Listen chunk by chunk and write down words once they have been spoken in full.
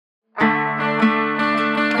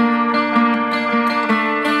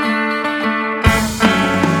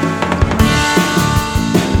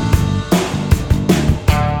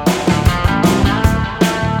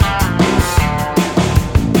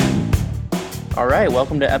All right,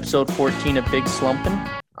 welcome to episode 14 of Big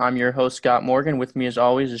Slumpin'. I'm your host, Scott Morgan. With me, as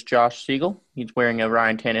always, is Josh Siegel. He's wearing a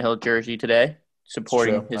Ryan Tannehill jersey today,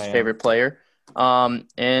 supporting his favorite player.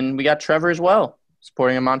 And we got Trevor as well,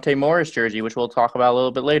 supporting a Monte Morris jersey, which we'll talk about a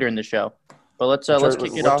little bit later in the show. But let's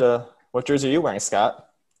kick it off. What jersey are you wearing, Scott?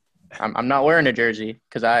 I'm not wearing a jersey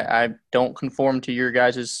because I don't conform to your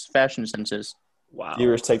guys' fashion senses. Wow.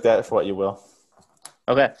 Viewers, take that for what you will.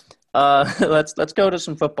 Okay. Let's go to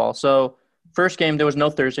some football. So first game, there was no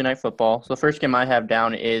Thursday night football. So the first game I have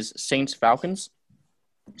down is Saints-Falcons.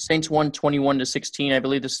 Saints won 21-16. I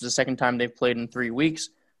believe this is the second time they've played in 3 weeks.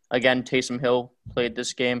 Again, Taysom Hill played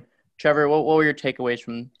this game. Trevor, what were your takeaways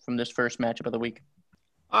from this first matchup of the week?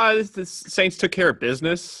 The Saints took care of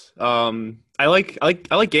business. I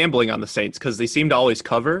like gambling on the Saints because they seem to always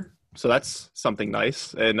cover, so that's something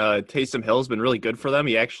nice. And Taysom Hill's been really good for them.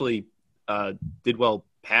 He actually did well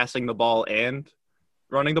passing the ball and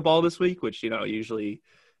running the ball this week, which usually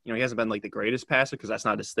he hasn't been like the greatest passer because that's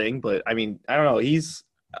not his thing. But I mean, I don't know. He's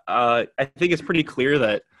I think it's pretty clear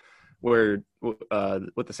that what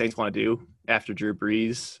the Saints want to do after Drew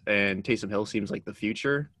Brees, and Taysom Hill seems like the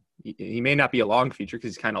future. He may not be a long future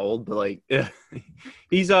because he's kind of old, but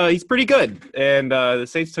he's pretty good. And the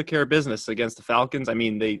Saints took care of business against the Falcons. I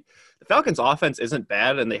mean, the Falcons' offense isn't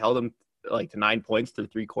bad, and they held them to 9 points through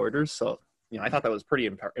 3 quarters. So I thought that was pretty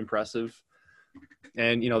impressive.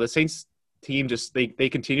 And the Saints team they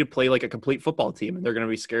continue to play like a complete football team, and they're going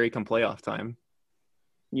to be scary come playoff time.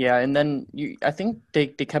 Yeah, and then I think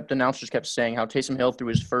the announcers kept saying how Taysom Hill threw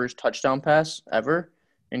his first touchdown pass ever.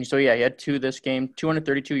 And so, yeah, he had 2 this game,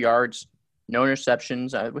 232 yards, no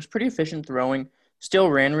interceptions. It was pretty efficient throwing, still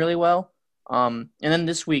ran really well. And then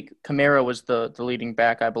this week, Kamara was the leading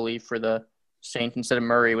back, I believe, for the Saints instead of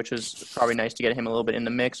Murray, which was probably nice to get him a little bit in the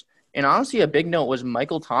mix. And honestly, a big note was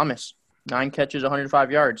Michael Thomas, 9 catches, 105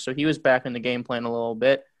 yards. So he was back in the game plan a little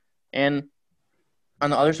bit. And on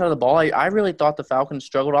the other side of the ball, I really thought the Falcons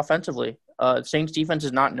struggled offensively. Saints defense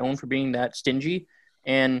is not known for being that stingy.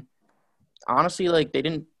 And honestly,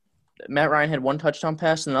 Matt Ryan had 1 touchdown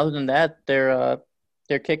pass, and other than that, their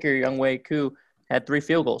kicker, Younghoe Koo, had 3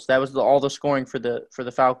 field goals. That was all the scoring for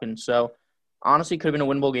the Falcons. So honestly, could have been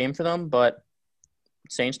a winnable game for them, but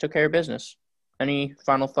Saints took care of business. Any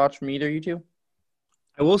final thoughts from either of you two?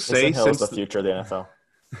 I will say, since the future of the NFL.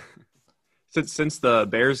 Since the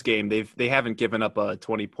Bears game, they haven't given up a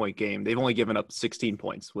 20-point game. They've only given up 16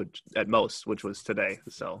 points, which at most, which was today.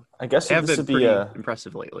 So I guess they have been pretty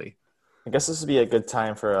impressive lately. I guess this would be a good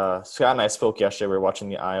time for Scott and I spoke yesterday. We were watching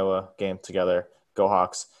the Iowa game together, Go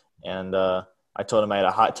Hawks, and I told him I had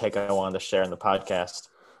a hot take I wanted to share in the podcast.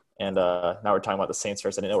 And now we're talking about the Saints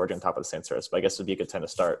first. I didn't know we were going to talk about the Saints first, but I guess it would be a good time to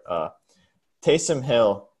start. Taysom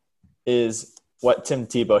Hill is what Tim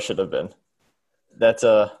Tebow should have been. That's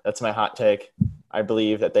my hot take. I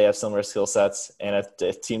believe that they have similar skill sets, and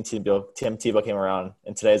if Tim Tebow came around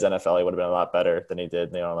in today's NFL, he would have been a lot better than he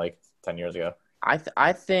did, 10 years ago.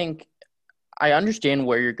 I think I understand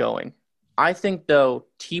where you're going. I think, though,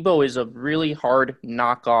 Tebow is a really hard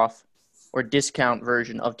knockoff or discount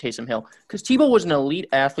version of Taysom Hill because Tebow was an elite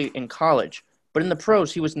athlete in college, but in the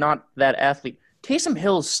pros, he was not that athlete. Taysom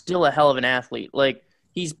Hill is still a hell of an athlete.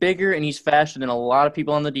 He's bigger and he's faster than a lot of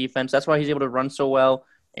people on the defense. That's why he's able to run so well,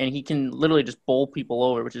 and he can literally just bowl people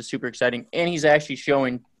over, which is super exciting. And he's actually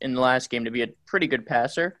showing in the last game to be a pretty good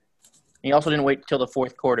passer. And he also didn't wait until the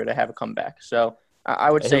fourth quarter to have a comeback. So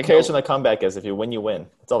I would say who cares when the comeback is? If you win, you win.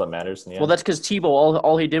 That's all that matters in the end. Well, that's because Tebow,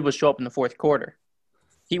 all he did was show up in the fourth quarter.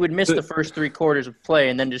 He would miss the first 3 quarters of play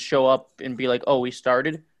and then just show up and be like, oh, we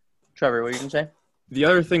started. Trevor, what are you going to say? The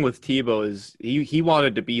other thing with Tebow is he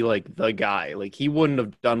wanted to be like the guy. Like he wouldn't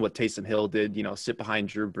have done what Taysom Hill did, sit behind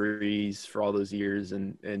Drew Brees for all those years.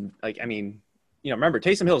 And remember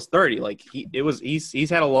Taysom Hill's 30. He's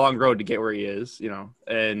had a long road to get where he is,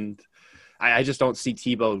 and I just don't see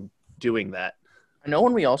Tebow doing that. I know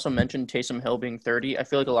when we also mentioned Taysom Hill being 30, I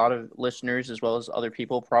feel like a lot of listeners as well as other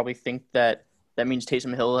people probably think that means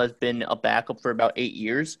Taysom Hill has been a backup for about 8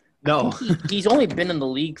 years. No. He's only been in the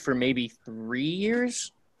league for maybe 3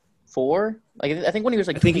 years, 4. I think when he was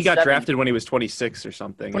I think he got drafted when he was 26 or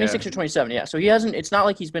something. 26 or 27, yeah. So he hasn't – it's not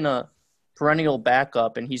like he's been a perennial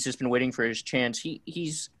backup and he's just been waiting for his chance.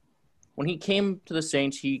 He's when he came to the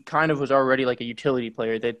Saints, he kind of was already like a utility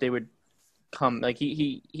player that they would come –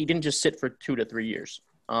 he didn't just sit for 2 to 3 years.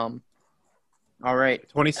 All right.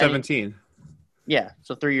 2017. Yeah,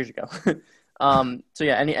 so 3 years ago. So,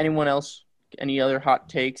 yeah, anyone else? Any other hot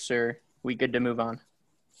takes, or we good to move on?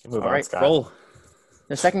 Move on, Scott. Roll.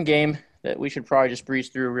 The second game that we should probably just breeze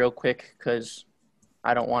through real quick because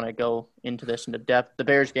I don't want to go into this into depth. The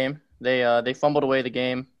Bears game, they fumbled away the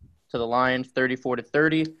game. to the Lions,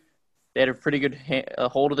 34-30. They had a pretty good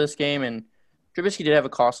hold of this game, and Trubisky did have a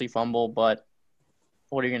costly fumble, but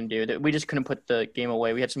what are you going to do? We just couldn't put the game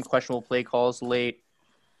away. We had some questionable play calls late.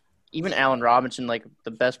 Even Allen Robinson, like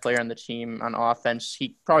the best player on the team on offense,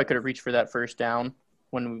 he probably could have reached for that first down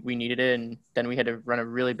when we needed it, and then we had to run a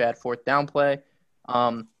really bad fourth down play.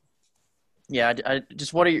 Trevor,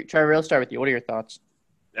 I'll start with you. What are your thoughts?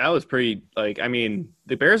 That was pretty,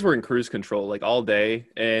 the Bears were in cruise control, all day,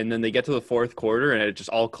 and then they get to the fourth quarter, and it just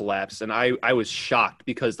all collapsed. And I was shocked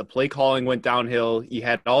because the play calling went downhill. You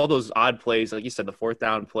had all those odd plays, like you said, the fourth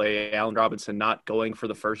down play, Allen Robinson not going for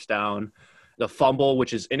the first down, the fumble,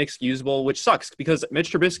 which is inexcusable, which sucks because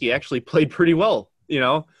Mitch Trubisky actually played pretty well,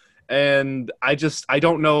 And I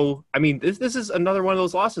don't know. I mean, this is another one of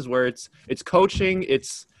those losses where it's coaching,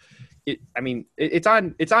 it's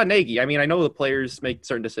on Nagy. I mean, I know the players make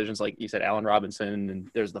certain decisions, like you said, Allen Robinson,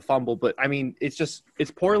 and there's the fumble, but I mean, it's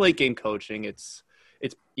poor late game coaching. It's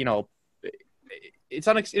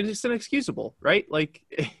inexcusable, right?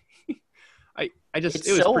 It's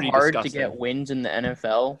it was so pretty hard disgusting to get wins in the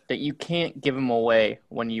NFL that you can't give them away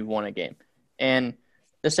when you've won a game. And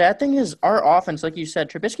the sad thing is our offense, like you said,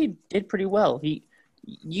 Trubisky did pretty well.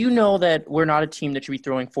 That we're not a team that should be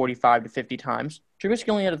throwing 45 to 50 times. Trubisky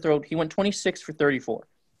only had to throw – he went 26 for 34.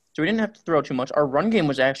 So we didn't have to throw too much. Our run game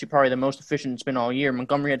was actually probably the most efficient it's been all year.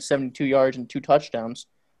 Montgomery had 72 yards and 2 touchdowns.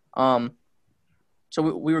 So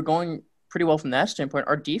we were going pretty well from that standpoint.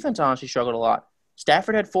 Our defense honestly struggled a lot.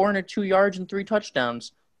 Stafford had 402 yards and 3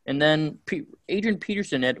 touchdowns. And then Adrian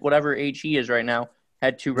Peterson, at whatever age he is right now,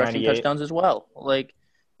 had 2 rushing 98. touchdowns as well.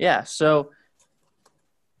 So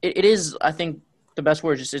it is, I think, the best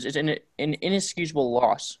word is it's an inexcusable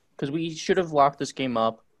loss because we should have locked this game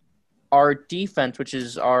up. Our defense, which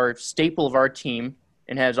is our staple of our team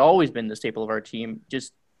and has always been the staple of our team,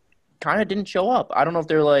 just kind of didn't show up. I don't know if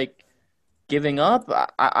they're giving up.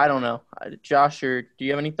 I don't know. Josh, do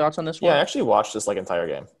you have any thoughts on this one? Yeah, I actually watched this entire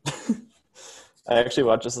game.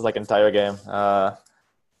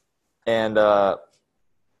 And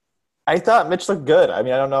I thought Mitch looked good. I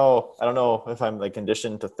mean, I don't know if I'm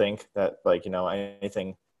conditioned to think that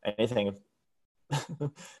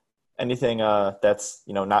anything that's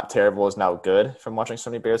not terrible is now good from watching so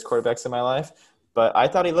many Bears quarterbacks in my life. But I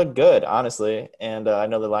thought he looked good, honestly. And I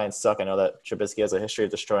know the Lions suck. I know that Trubisky has a history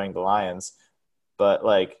of destroying the Lions. But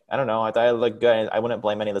I don't know. I thought it looked good. I wouldn't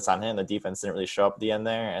blame any of this on him. The defense didn't really show up at the end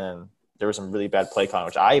there, and then there was some really bad play calling,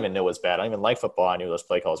 which I even knew was bad. I don't even like football. I knew those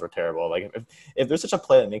play calls were terrible. If there's such a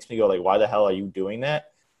play that makes me go why the hell are you doing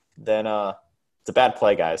that? Then it's a bad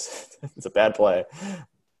play, guys. It's a bad play.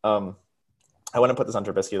 I wouldn't put this on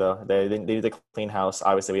Trubisky though. They did the clean house.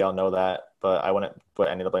 Obviously, we all know that, but I wouldn't put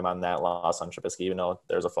any of the blame on that loss on Trubisky, even though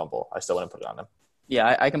there's a fumble. I still wouldn't put it on him.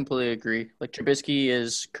 Yeah, I completely agree. Trubisky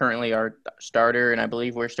is currently our starter, and I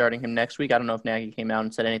believe we're starting him next week. I don't know if Nagy came out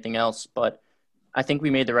and said anything else, but I think we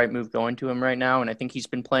made the right move going to him right now, and I think he's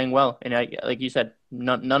been playing well. And like you said,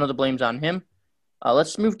 none of the blame's on him.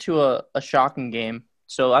 Let's move to a shocking game.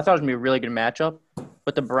 So I thought it was going to be a really good matchup,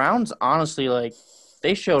 but the Browns, honestly,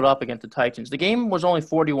 they showed up against the Titans. The game was only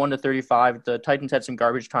 41-35. The Titans had some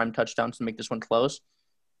garbage time touchdowns to make this one close,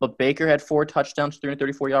 but Baker had 4 touchdowns,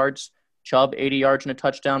 334 yards. Chubb, 80 yards and a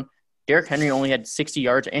touchdown. Derrick Henry only had 60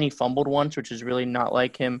 yards, and he fumbled once, which is really not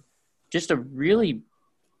like him. Just a really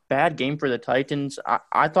bad game for the Titans.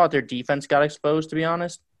 I thought their defense got exposed, to be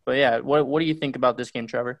honest. But, yeah, what do you think about this game,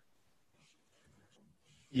 Trevor?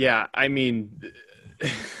 Yeah, I mean,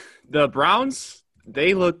 the Browns,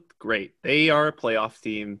 they look great. They are a playoff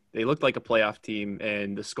team. They looked like a playoff team,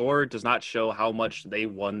 and the score does not show how much they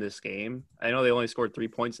won this game. I know they only scored 3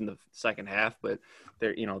 points in the second half, but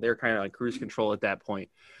they're kind of cruise control at that point.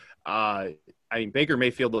 I mean, Baker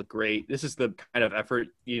Mayfield looked great. This is the kind of effort,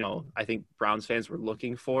 I think Browns fans were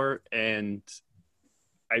looking for. And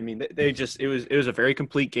I mean, it was a very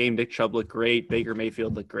complete game. Nick Chubb looked great. Baker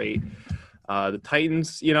Mayfield looked great. The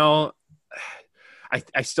Titans,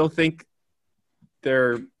 I still think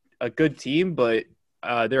they're a good team, but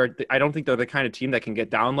I don't think they're the kind of team that can get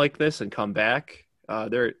down like this and come back.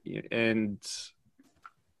 It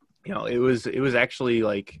was actually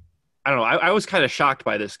I don't know. I was kind of shocked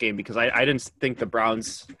by this game because I didn't think the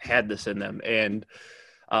Browns had this in them. And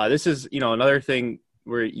this is, another thing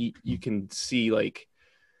where you can see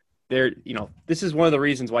this is one of the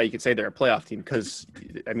reasons why you could say they're a playoff team because,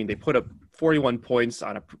 I mean, they put up 41 points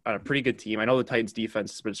on a pretty good team. I know the Titans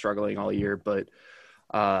defense has been struggling all year, but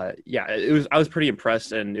I was pretty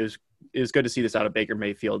impressed, and it was good to see this out of Baker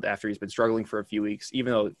Mayfield after he's been struggling for a few weeks,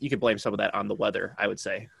 even though you could blame some of that on the weather, I would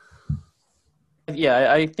say.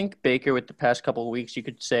 Yeah, I think Baker with the past couple of weeks, you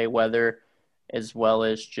could say weather as well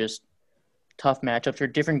as just tough matchups or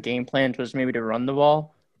different game plans was maybe to run the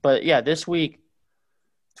ball. But yeah, this week,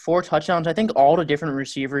 4 touchdowns. I think all the different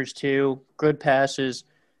receivers too, good passes.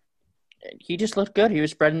 He just looked good. He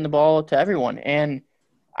was spreading the ball to everyone. And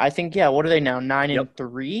I think, yeah, what are they now?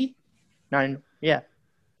 9-3? 9, yeah.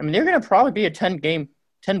 I mean, they're going to probably be a 10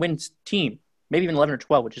 wins team, maybe even 11 or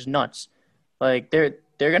 12, which is nuts. Like they're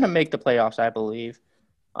going to make the playoffs, I believe.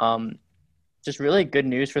 Just really good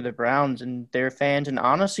news for the Browns and their fans, and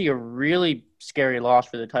honestly, a really scary loss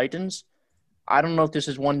for the Titans. I don't know if this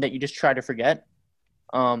is one that you just try to forget.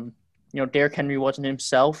 Derrick Henry wasn't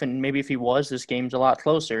himself, and maybe if he was, this game's a lot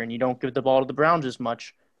closer, and you don't give the ball to the Browns as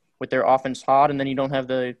much with their offense hot, and then you don't have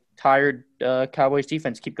the tired Cowboys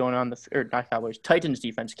defense keep going on Titans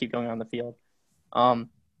defense keep going on the field.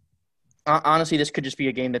 Honestly, this could just be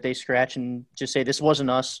a game that they scratch and just say, this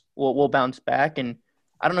wasn't us. We'll bounce back, and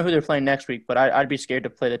I don't know who they're playing next week, but I'd be scared to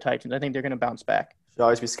play the Titans. I think they're going to bounce back. Should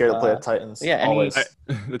always be scared to play the Titans. Yeah, always.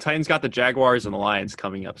 The Titans got the Jaguars and the Lions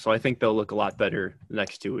coming up, so I think they'll look a lot better the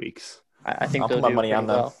next 2 weeks. I think I'll they'll put my do money on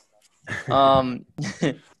them. well.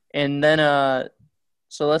 And then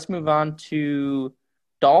so let's move on to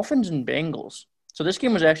Dolphins and Bengals. So this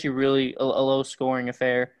game was actually really a low-scoring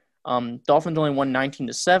affair. Dolphins only won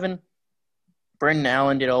 19-7. Brendan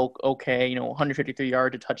Allen did okay, 153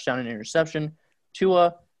 yards, a touchdown, and interception.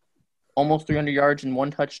 Tua, almost 300 yards and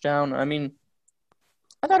 1 touchdown. I mean,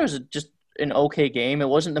 I thought it was just an okay game. It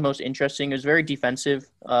wasn't the most interesting. It was very defensive.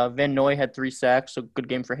 Van Noy had 3 sacks, so good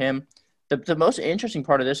game for him. The most interesting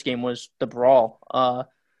part of this game was the brawl.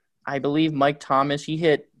 I believe Mike Thomas, he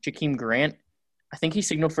hit Jakeem Grant. I think he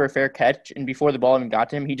signaled for a fair catch, and before the ball even got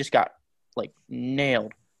to him, he just got,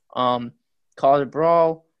 nailed. Called it a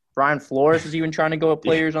brawl. Brian Flores was even trying to go at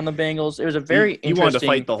players on the Bengals. It was a very interesting – He wanted to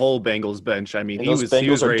fight the whole Bengals bench. I mean, he was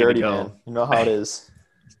Bengals ready are dirty, to go. man. You know how it is.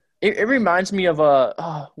 It reminds me of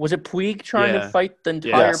was it Puig trying to fight the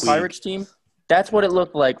entire Pirates team? That's what it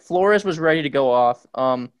looked like. Flores was ready to go off.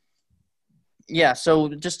 So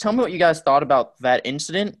just tell me what you guys thought about that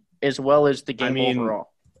incident as well as the game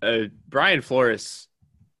overall. Brian Flores,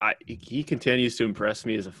 he continues to impress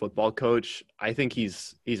me as a football coach. I think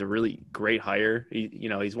he's a really great hire.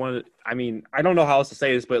 He's one of the, I don't know how else to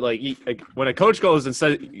say this, but when a coach goes and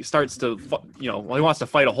he starts to, he wants to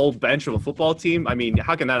fight a whole bench of a football team. I mean,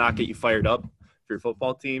 how can that not get you fired up for your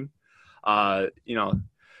football team?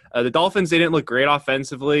 The Dolphins, they didn't look great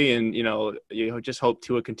offensively, and you just hope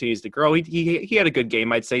Tua continues to grow. He had a good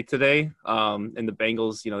game, I'd say, today. And the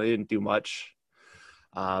Bengals, they didn't do much.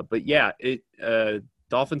 But yeah,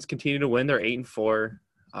 Dolphins continue to win. They're 8-4.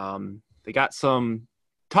 They got some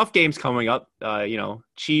tough games coming up.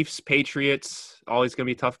 Chiefs, Patriots, always going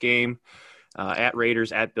to be a tough game. At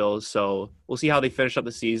Raiders, at Bills. So we'll see how they finish up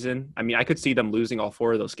the season. I mean, I could see them losing all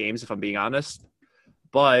 4 of those games if I'm being honest.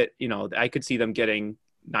 But, I could see them getting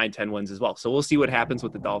 9-10 wins as well. So we'll see what happens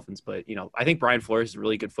with the Dolphins. But, I think Brian Flores is a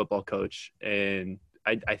really good football coach. And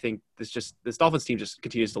I think this Dolphins team just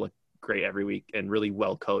continues to look great every week and really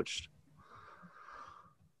well coached.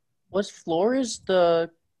 Was Flores the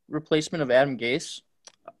replacement of Adam Gase?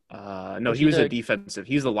 No, he was a defensive.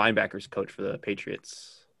 He's the linebackers coach for the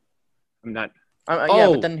Patriots. I'm not.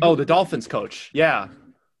 But then the Dolphins coach. Yeah.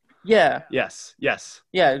 Yeah. Yes.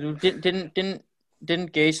 Yeah.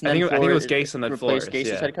 Didn't Gase and then I think it was Gase and then Flores. Gase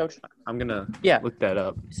as head coach. I'm gonna look that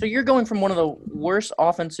up. So you're going from one of the worst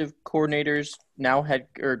offensive coordinators, now head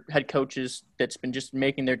coaches, that's been just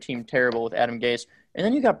making their team terrible with Adam Gase, and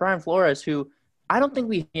then you got Brian Flores, who I don't think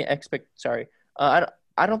we I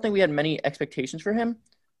don't think we had many expectations for him.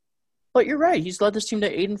 But you're right. He's led this team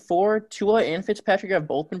to 8-4. Tua and Fitzpatrick have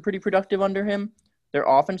both been pretty productive under him. Their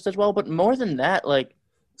offense does well, but more than that,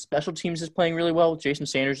 special teams is playing really well. Jason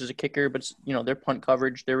Sanders is a kicker, but their punt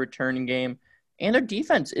coverage, their returning game, and their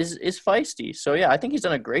defense is feisty. So yeah, I think he's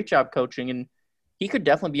done a great job coaching, and he could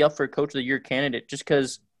definitely be up for a Coach of the Year candidate just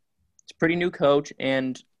because it's a pretty new coach,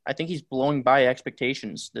 and I think he's blowing by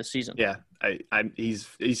expectations this season. Yeah, he's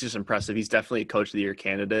just impressive. He's definitely a Coach of the Year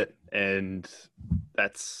candidate, and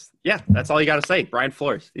that's all you got to say. Brian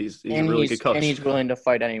Flores, he's a really good coach, and he's willing to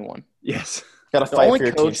fight anyone. Yes, got to fight for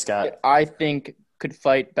your team, Scott. I think could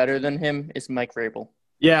fight better than him is Mike Vrabel.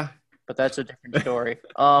 Yeah, but that's a different story.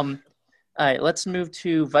 All right, let's move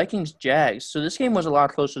to Vikings-Jags. So this game was a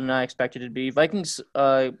lot closer than I expected it to be. Vikings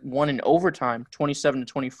won in overtime,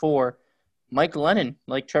 27-24. Mike Lennon,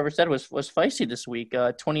 like Trevor said, was feisty this week.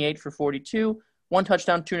 28 for 42, 1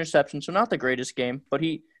 touchdown, 2 interceptions. So not the greatest game, but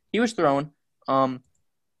he was throwing.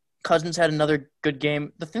 Cousins had another good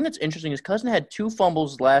game. The thing that's interesting is Cousins had 2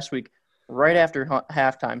 fumbles last week right after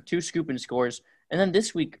halftime, 2 scoop and scores. And then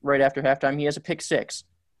this week, right after halftime, he has a pick 6.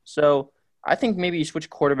 So I think maybe you switch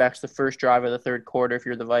quarterbacks the first drive of the third quarter if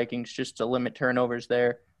you're the Vikings, just to limit turnovers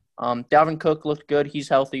there. Dalvin Cook looked good. He's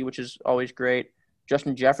healthy, which is always great.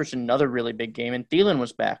 Justin Jefferson, another really big game, and Thielen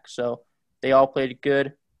was back, so they all played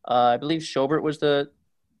good. I believe Schobert was the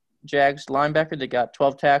Jags linebacker. They got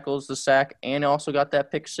 12 tackles, the sack, and also got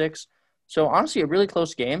that pick six. So honestly, a really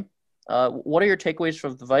close game. What are your takeaways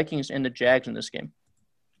from the Vikings and the Jags in this game?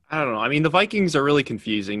 I don't know. I mean, the Vikings are really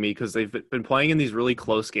confusing me because they've been playing in these really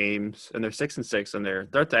close games, and they're 6-6, and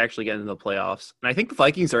they're to actually get into the playoffs. And I think the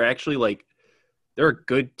Vikings are actually they're a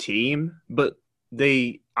good team, but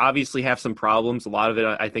they obviously have some problems. A lot of it,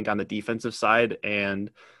 I think, on the defensive side,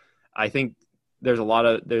 and I think there's a lot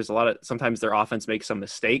of sometimes their offense makes some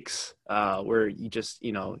mistakes where you just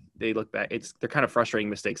they look back. They're kind of frustrating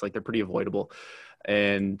mistakes, they're pretty avoidable,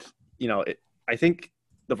 and I think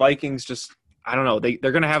the Vikings just. I don't know.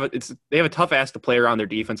 They're going to have they have a tough ask to play around their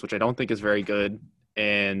defense, which I don't think is very good.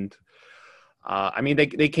 And I mean,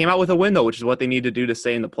 they came out with a win though, which is what they need to do to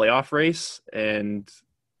stay in the playoff race. And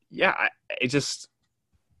yeah,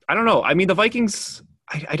 I don't know. I mean, the Vikings,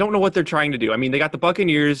 I don't know what they're trying to do. I mean, they got the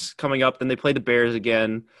Buccaneers coming up, then they play the Bears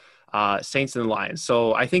again, Saints and the Lions.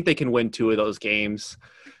 So I think they can win 2 of those games.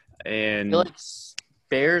 And I feel like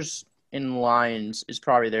Bears and Lions is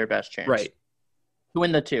probably their best chance. Right. To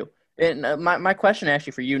win the 2. And my question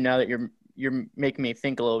actually for you, now that you're making me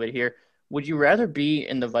think a little bit here, would you rather be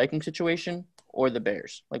in the Viking situation or the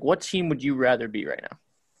Bears? What team would you rather be right now?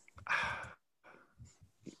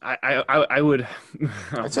 I would.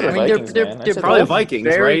 I'd say the Vikings, they're probably the Vikings,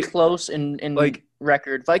 very right? close in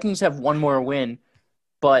record. Vikings have one more win,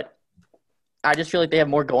 but I just feel like they have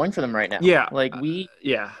more going for them right now. Yeah,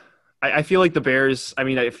 Yeah. I feel like the Bears. I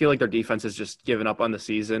mean, I feel like their defense has just given up on the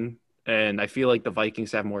season. And I feel like the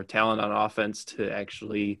Vikings have more talent on offense to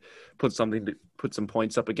actually put some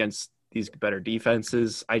points up against these better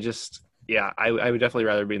defenses. I would definitely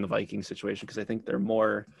rather be in the Vikings situation because I think they're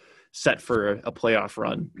more set for a playoff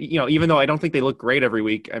run. Even though I don't think they look great every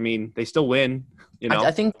week. I mean, they still win. I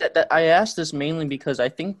think that I asked this mainly because I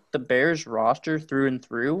think the Bears roster through and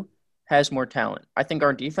through has more talent. I think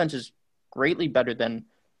our defense is greatly better than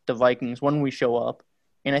the Vikings when we show up.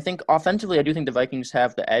 And I think offensively, I do think the Vikings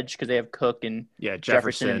have the edge because they have Cook and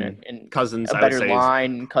Jefferson and Cousins. A better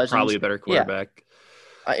line, Cousins, probably a better quarterback.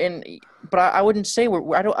 Yeah. But I wouldn't say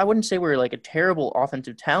I wouldn't say we're like a terrible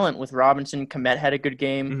offensive talent with Robinson. Komet had a good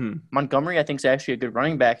game. Mm-hmm. Montgomery, I think, is actually a good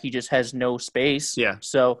running back. He just has no space. Yeah.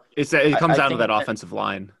 So it comes down to that offensive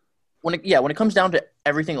line. When it comes down to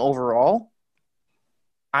everything overall,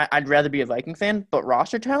 I'd rather be a Viking fan, but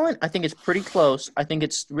roster talent, I think it's pretty close. I think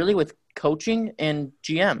it's really with coaching and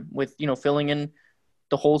GM, with filling in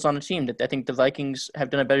the holes on the team. That I think the Vikings have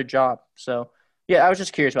done a better job. So yeah, I was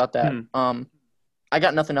just curious about that. I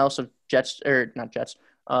got nothing else of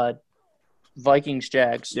Vikings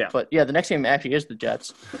Jags. Yeah, but yeah, the next game actually is the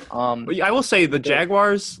Jets. But I will say the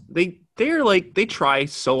Jaguars, they try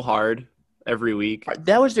so hard every week.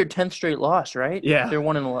 That was their 10th straight loss, right? Yeah, they're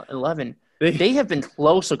 1-11. They have been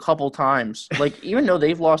close a couple times. Even though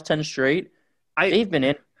they've lost 10 straight, they've been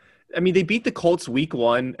in. I mean, they beat the Colts week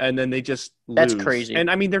 1, and then they just lose. That's crazy. And,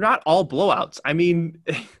 I mean, they're not all blowouts. I mean,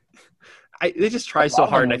 they just try so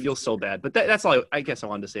hard, and I feel so bad. But that's all I guess I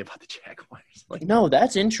wanted to say about the Jaguars. No,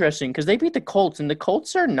 that's interesting because they beat the Colts, and the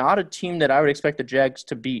Colts are not a team that I would expect the Jags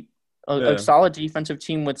to beat. A solid defensive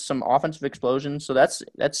team with some offensive explosions. So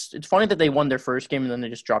it's funny that they won their first game, and then they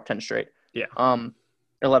just dropped 10 straight. Yeah.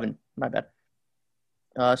 11, my bad.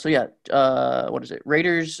 What is it?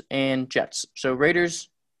 Raiders and Jets. So Raiders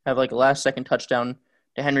have a last-second touchdown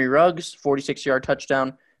to Henry Ruggs, 46-yard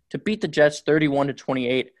touchdown to beat the Jets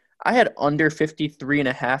 31-28. I had under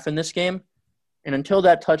 53.5 in this game, and until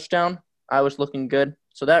that touchdown, I was looking good.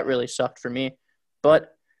 So that really sucked for me.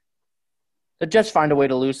 But the Jets find a way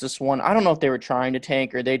to lose this one. I don't know if they were trying to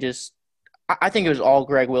tank or they just – I think it was all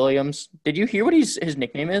Greg Williams. Did you hear what his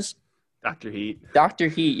nickname is? Dr. Heat. Dr.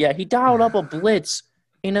 Heat, yeah. He dialed up a blitz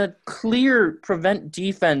in a clear prevent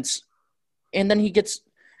defense, and then he gets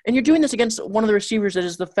 – and you're doing this against one of the receivers that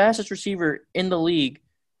is the fastest receiver in the league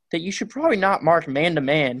that you should probably not mark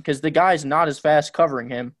man-to-man because the guy's not as fast covering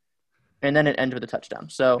him, and then it ends with a touchdown.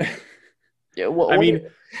 So – yeah,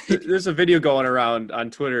 there's a video going around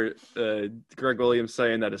on Twitter, Greg Williams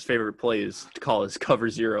saying that his favorite play is to call his cover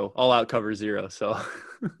zero, all-out cover zero. So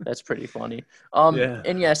that's pretty funny.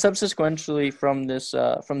 And subsequently from this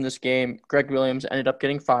game, Greg Williams ended up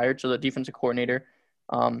getting fired, so the defensive coordinator.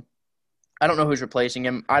 I don't know who's replacing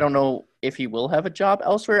him. I don't know if he will have a job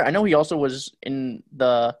elsewhere. I know he also was in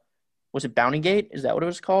was it Bountygate? Is that what it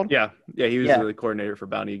was called? Yeah, he was the coordinator for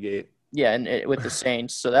Bountygate. Yeah, and with the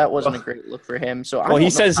Saints, so that wasn't a great look for him. So Well, he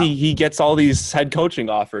says he gets all these head coaching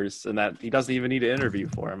offers and that he doesn't even need to interview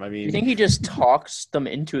for him. I mean, you think he just talks them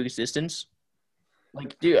into existence?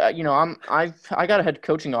 Like, dude, I got a head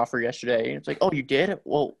coaching offer yesterday. It's like, oh, you did?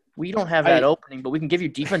 Well, we don't have that opening, but we can give you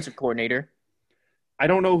defensive coordinator. I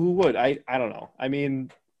don't know who would. I don't know. I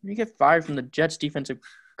mean, you get fired from the Jets defensive.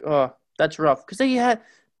 That's rough because they had.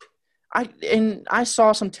 I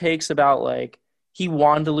saw some takes about like he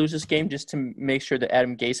wanted to lose this game just to make sure that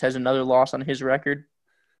Adam Gase has another loss on his record.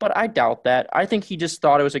 But I doubt that. I think he just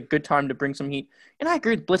thought it was a good time to bring some heat. And I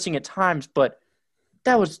agree with blitzing at times, but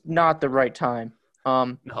that was not the right time.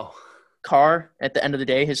 No. Carr, at the end of the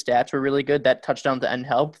day, his stats were really good. That touchdown at the end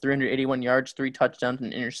helped. 381 yards, 3 touchdowns,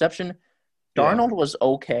 and an interception. Darnold was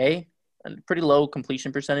okay. And pretty low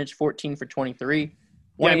completion percentage, 14 for 23.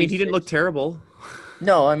 Yeah, I mean, he didn't look terrible.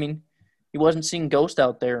 No, I mean, he wasn't seeing ghost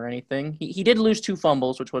out there or anything. He did lose 2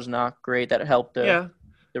 fumbles, which was not great. That helped the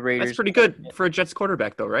Raiders. That's pretty good for a Jets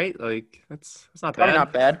quarterback, though, right? Like, that's not probably bad.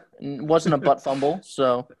 Not bad. It wasn't a butt fumble,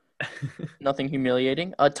 so nothing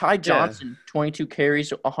humiliating. Ty Johnson, 22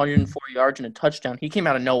 carries, 104 yards, and a touchdown. He came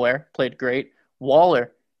out of nowhere, played great.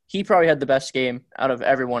 Waller, he probably had the best game out of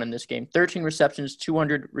everyone in this game. 13 receptions,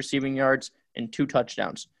 200 receiving yards, and 2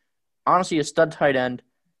 touchdowns. Honestly, a stud tight end,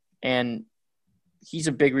 and he's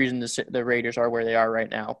a big reason the Raiders are where they are right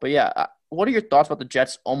now. But, yeah, what are your thoughts about the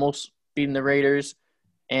Jets almost beating the Raiders?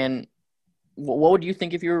 And what would you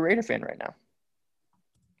think if you were a Raider fan right now?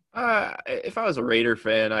 If I was a Raider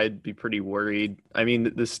fan, I'd be pretty worried. I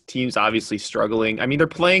mean, this team's obviously struggling. I mean, they're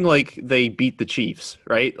playing like they beat the Chiefs,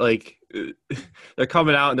 right? Like they're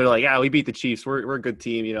coming out and they're like, yeah, we beat the Chiefs. We're a good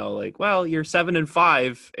team. You know, like, well, you're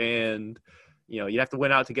 7-5 and, you know, you have to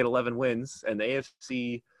win out to get 11 wins. And the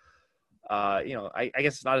AFC, you know, I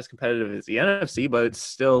guess it's not as competitive as the NFC, but it's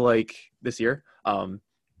still like this year.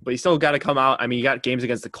 But you still got to come out. I mean, you got games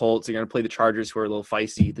against the Colts. You're going to play the Chargers, who are a little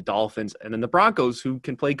feisty, the Dolphins, and then the Broncos, who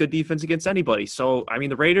can play good defense against anybody. So, I mean,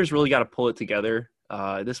 the Raiders really got to pull it together.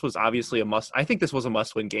 This was obviously a must. I think this was a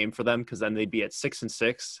must-win game for them because then they'd be at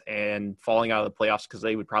 6-6 and falling out of the playoffs because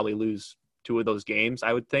they would probably lose 2 of those games,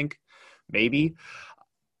 I would think, maybe,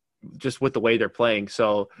 just with the way they're playing.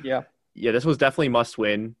 So, yeah, this was definitely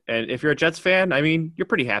must-win. And if you're a Jets fan, I mean, you're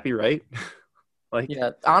pretty happy, right? Yeah,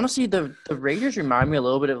 honestly, the Raiders remind me a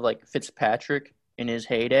little bit of like Fitzpatrick in his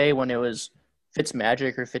heyday when it was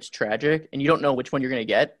Fitzmagic or Fitztragic, and you don't know which one you're going to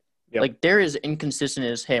get. Yep. Like, they're as inconsistent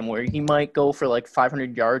as him, where he might go for like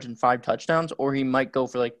 500 yards and 5 touchdowns, or he might go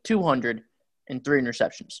for like 200 and 3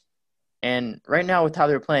 interceptions. And right now, with how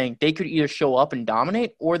they're playing, they could either show up and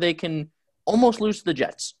dominate, or they can almost lose to the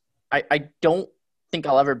Jets. I don't think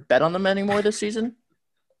I'll ever bet on them anymore this season.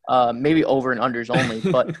 Maybe over and unders only,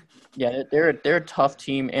 but yeah, they're a tough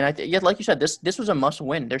team, and like you said, this was a must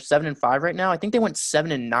win. They're 7-5 right now. I think they went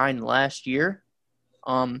 7-9 last year.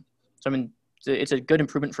 So I mean, it's a good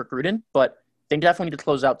improvement for Gruden, but they definitely need to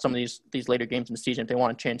close out some of these later games in the season if they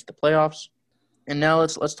want to change the playoffs. And now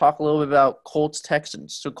let's talk a little bit about Colts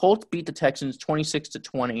Texans. So Colts beat the Texans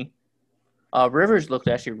 26-20. Rivers looked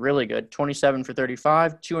actually really good, 27 for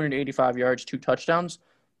 35, 285 yards, 2 touchdowns.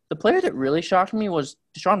 The player that really shocked me was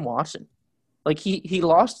Deshaun Watson. Like, he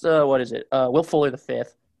lost, Will Fuller the 5th.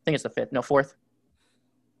 I think it's the 5th. No, 4th.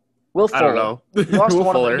 Will Fuller. I don't know. He lost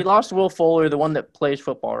he lost Will Fuller, the one that plays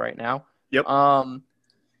football right now. Yep.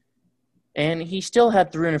 And he still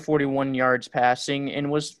had 341 yards passing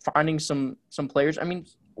and was finding some players. I mean,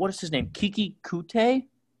 what is his name? Kiki Kute?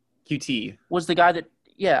 QT. Was the guy that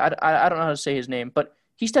 – yeah, I don't know how to say his name, but –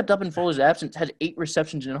 he stepped up in Fuller's absence, had 8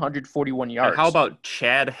 receptions and 141 yards. And how about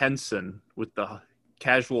Chad Henson with the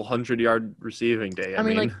casual 100-yard receiving day? I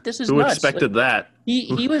mean, like, this is who nuts. Expected that?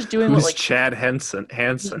 He was doing what, like, Chad Hansen?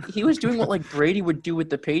 He was doing what, like, Brady would do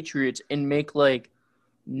with the Patriots and make, like,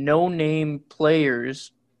 no-name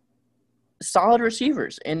players solid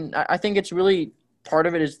receivers. And I think it's really part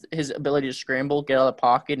of it is his ability to scramble, get out of the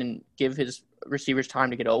pocket, and give his receivers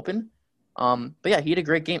time to get open. But yeah, he had a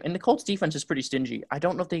great game, and the Colts defense is pretty stingy. I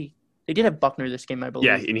don't know if they did have Buckner this game, I believe.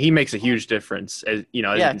 Yeah, and he makes a huge difference. As you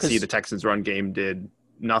can see, the Texans' run game did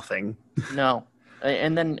nothing. No,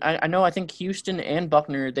 and then I think Houston and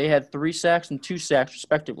Buckner, they had 3 sacks and 2 sacks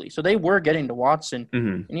respectively, so they were getting to Watson,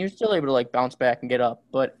 and he was still able to like bounce back and get up.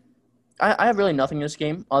 But I have really nothing in this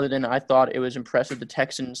game other than I thought it was impressive the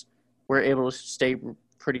Texans were able to stay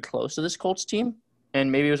pretty close to this Colts team. And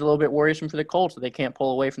maybe it was a little bit worrisome for the Colts that they can't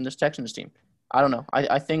pull away from this Texans team. I don't know.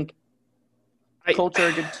 I think Colts are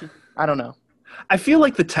a good team. I don't know. I feel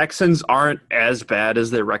like the Texans aren't as bad as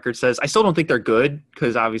their record says. I still don't think they're good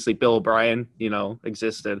because obviously Bill O'Brien,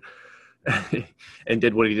 existed and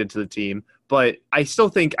did what he did to the team. But I still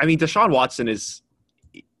think, I mean, Deshaun Watson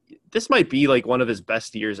this might be like one of his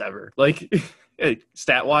best years ever. Like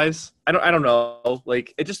stat wise, I don't know.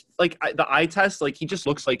 Like it just like the eye test, like he just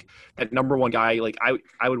looks like that number one guy. Like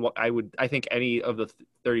I think any of the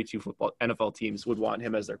 32 football NFL teams would want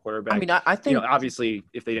him as their quarterback. I mean, I think obviously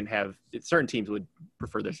if they didn't have certain teams would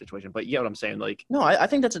prefer their situation, but you know what I'm saying? Like no, I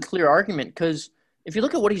think that's a clear argument because if you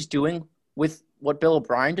look at what he's doing with what Bill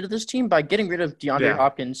O'Brien did to this team by getting rid of DeAndre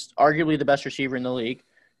Hopkins, arguably the best receiver in the league,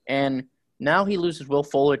 and now he loses Will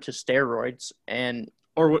Fuller to steroids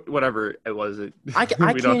or whatever it was. I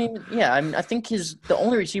can't even. Yeah, I mean, I think the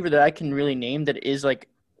only receiver that I can really name that is like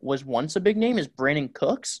was once a big name is Brandon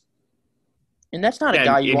Cooks, and that's not a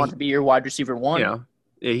guy you want to be your wide receiver one. Yeah,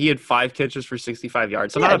 he had 5 catches for 65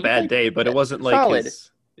 yards, so not a bad day, but it wasn't like solid.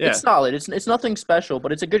 Yeah. It's solid. It's nothing special,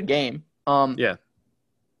 but it's a good game. Yeah.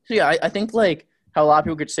 So yeah, I think like how a lot of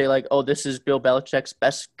people could say like, oh, this is Bill Belichick's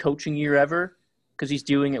best coaching year ever because he's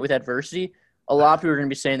doing it with adversity. A lot of people are going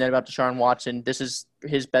to be saying that about Deshaun Watson. This is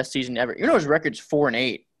his best season ever. You know his record's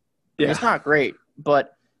 4-8. Yeah. It's not great,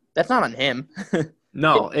 but that's not on him.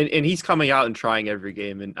 No, and he's coming out and trying every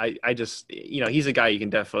game, and I just he's a guy you can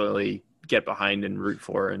definitely get behind and root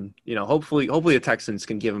for, and hopefully the Texans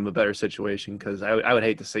can give him a better situation because I would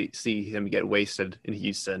hate to see him get wasted in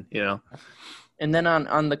Houston. And then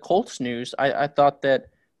on the Colts news, I thought that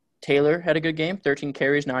Taylor had a good game, 13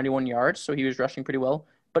 carries, 91 yards, so he was rushing pretty well.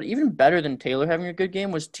 But even better than Taylor having a good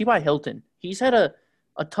game was T.Y. Hilton. He's had a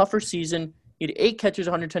tougher season. He had 8 catches,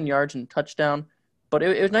 110 yards, and a touchdown. But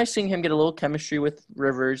it was nice seeing him get a little chemistry with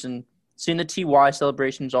Rivers, and seeing the T.Y.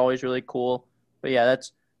 celebration is always really cool. But yeah,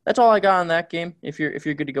 that's all I got on that game. If you're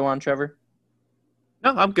good to go on, Trevor.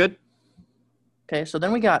 No, I'm good. Okay, so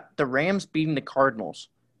then we got the Rams beating the Cardinals.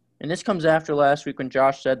 And this comes after last week when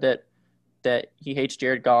Josh said that he hates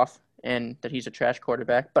Jared Goff and that he's a trash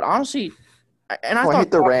quarterback. But honestly, I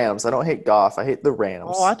hate the Rams. I don't hate Goff. I hate the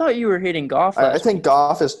Rams. Oh, I thought you were hating Goff. I think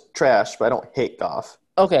Goff is trash, but I don't hate Goff.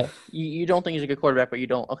 Okay, you don't think he's a good quarterback, but you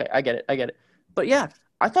don't. Okay, I get it. But yeah,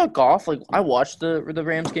 I thought Goff. Like I watched the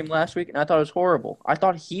Rams game last week, and I thought it was horrible. I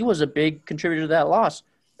thought he was a big contributor to that loss.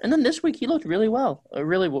 And then this week he looked really well,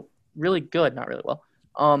 really good. Not really well.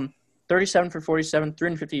 37 for 47,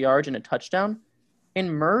 350 yards and a touchdown.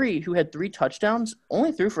 And Murray, who had 3 touchdowns,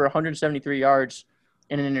 only threw for 173 yards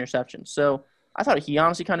and an interception. So I thought he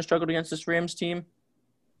honestly kind of struggled against this Rams team.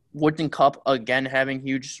 Woods and Kupp, again, having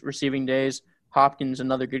huge receiving days. Hopkins,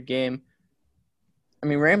 another good game. I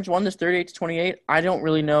mean, Rams won this 38-28. I don't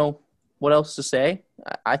really know what else to say.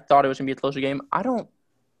 I thought it was going to be a closer game.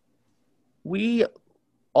 We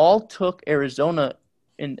all took Arizona.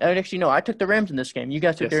 And actually, no, I took the Rams in this game. You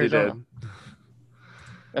guys took Arizona. You did.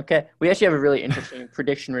 Okay. We actually have a really interesting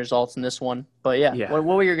prediction results in this one. But, yeah. What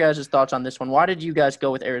were your guys' thoughts on this one? Why did you guys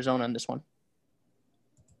go with Arizona in this one?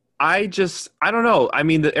 I don't know. I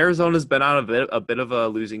mean, the Arizona's been on a bit of a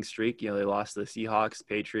losing streak. They lost to the Seahawks,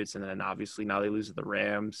 Patriots, and then obviously now they lose to the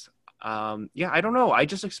Rams. I don't know. I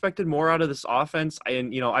just expected more out of this offense.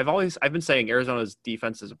 And I've been saying Arizona's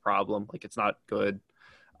defense is a problem. Like it's not good.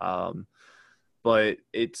 But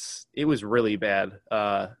it was really bad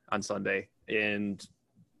on Sunday. And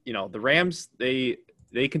the Rams they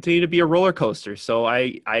continue to be a roller coaster. So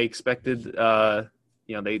I expected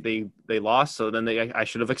they lost, so then I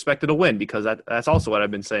should have expected a win because that's also what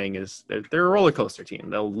I've been saying is they're a roller coaster team.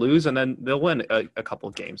 They'll lose and then they'll win a couple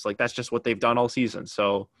of games. Like that's just what they've done all season.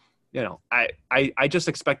 So, I just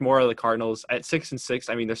expect more of the Cardinals at 6-6.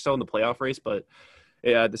 I mean, they're still in the playoff race, but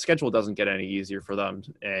the schedule doesn't get any easier for them.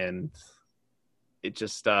 And it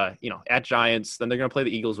just, at Giants, then they're going to play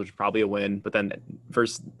the Eagles, which is probably a win, but then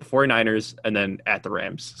first the 49ers and then at the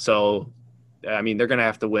Rams. So, I mean, they're going to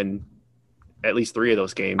have to win at least 3 of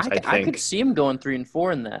those games, I think. I could see him going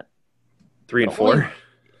 3-4 in that. 3-4?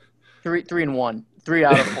 3-1. 3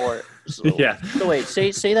 out of 4. So, yeah. So wait,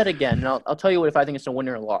 say that again, and I'll tell you if I think it's a win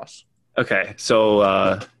or a loss. Okay,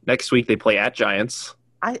 so next week they play at Giants.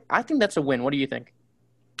 I think that's a win. What do you think?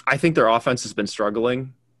 I think their offense has been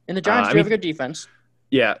struggling. And the Giants have a good defense.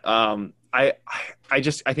 Yeah. I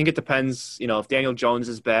think it depends, if Daniel Jones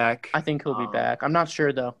is back. I think he'll be back. I'm not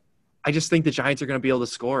sure, though. I just think the Giants are going to be able to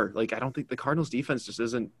score. Like, I don't think the Cardinals' defense just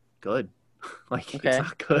isn't good. It's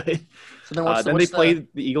not good. So then they play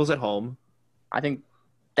the Eagles at home. I think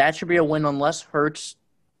that should be a win unless Hurts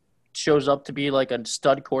shows up to be like a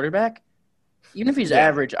stud quarterback. Even if he's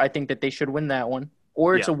average, I think that they should win that one.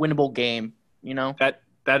 Or it's a winnable game, That's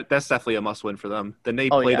definitely a must-win for them. Then they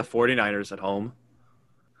play the 49ers at home.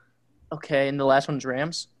 Okay, and the last one's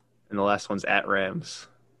Rams? And the last one's at Rams.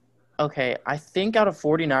 Okay, I think out of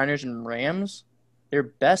 49ers and Rams, their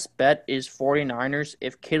best bet is 49ers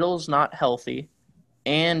if Kittle's not healthy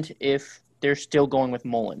and if they're still going with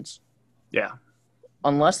Mullins. Yeah.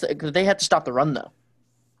 Unless they have to stop the run, though.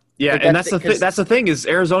 Yeah, Like, and that's the thing is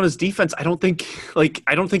Arizona's defense. I don't think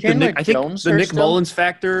the Nick Mullins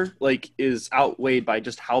factor is outweighed by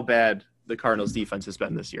just how bad the Cardinals defense has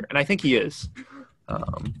been this year, and I think he is. But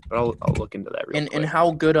I'll look into that real quick. And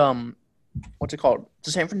how good what's it called?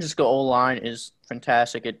 The San Francisco O-line is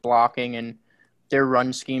fantastic at blocking, and their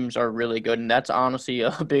run schemes are really good, and that's honestly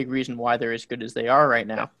a big reason why they're as good as they are right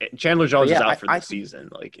now. Yeah, Chandler Jones is out for the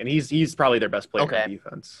season, and he's probably their best player on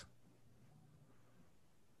defense.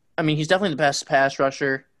 I mean, he's definitely the best pass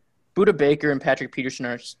rusher. Budda Baker and Patrick Peterson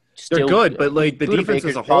are still they're good, but the Budda defense Baker's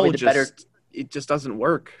as a whole it just doesn't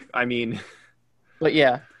work. I mean, but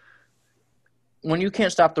yeah, when you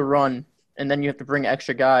can't stop the run and then you have to bring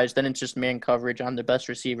extra guys, then it's just man coverage on the best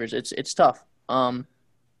receivers. It's tough.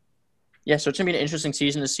 Yeah, so it's gonna be an interesting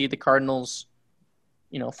season to see the Cardinals,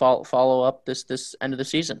 follow up this end of the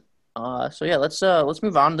season. So yeah, let's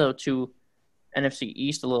move on though to NFC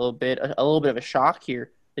East a little bit. A little bit of a shock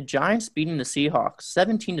here. The Giants beating the Seahawks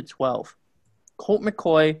 17-12. Colt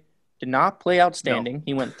McCoy did not play outstanding. No.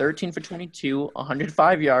 He went 13 for 22,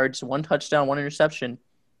 105 yards, 1 touchdown, 1 interception,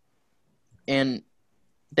 and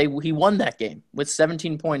he won that game with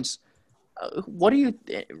 17 points.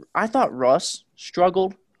 I thought Russ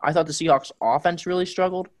struggled. I thought the Seahawks offense really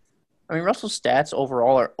struggled. I mean, Russell's stats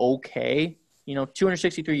overall are okay.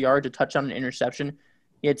 263 yards, a touchdown, and interception.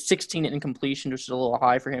 He had 16 incompletions, which is a little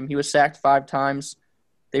high for him. He was sacked 5 times.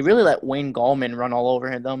 They really let Wayne Gallman run all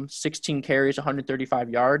over them. 16 carries, 135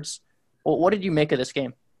 yards. Well, what did you make of this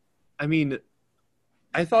game? I mean,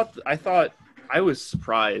 I thought I was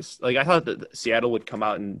surprised. I thought that Seattle would come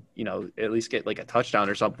out and, at least get a touchdown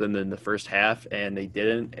or something in the first half, and they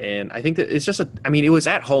didn't. And I think that it's just it was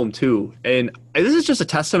at home too. And this is just a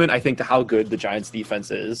testament, I think, to how good the Giants defense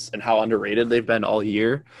is and how underrated they've been all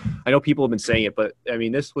year. I know people have been saying it, but I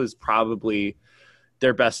mean, this was probably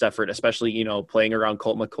their best effort, especially, playing around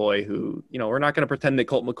Colt McCoy, who, we're not going to pretend that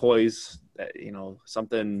Colt McCoy's,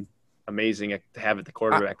 something amazing to have at the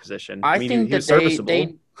quarterback position. I think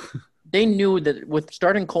that they knew that with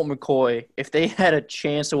starting Colt McCoy, if they had a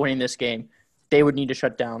chance of winning this game, they would need to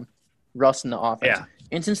shut down Russ in the offense. Yeah.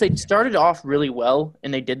 And since they started off really well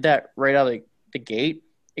and they did that right out of the gate,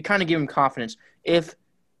 it kind of gave them confidence. If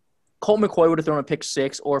Colt McCoy would have thrown a pick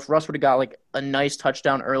 6, or if Russ would have got a nice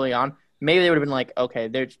touchdown early on, maybe they would have been okay,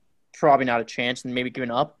 there's probably not a chance and maybe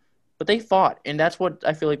given up. But they fought, and that's what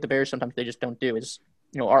I feel like the Bears sometimes they just don't do is,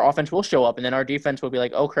 our offense will show up, and then our defense will be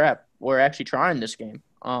like, oh, crap, we're actually trying this game.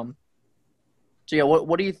 So, yeah,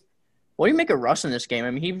 what do you make of Russ in this game?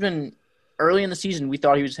 I mean, he's been – early in the season, we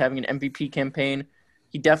thought he was having an MVP campaign.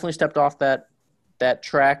 He definitely stepped off that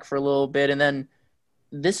track for a little bit, and then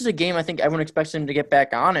this is a game I think everyone expects him to get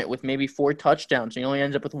back on it with maybe 4 touchdowns. He only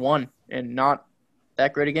ends up with 1 and not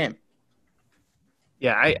that great a game.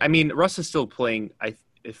 Yeah, I mean, Russ is still playing. I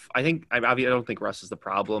don't think Russ is the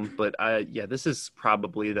problem, but this is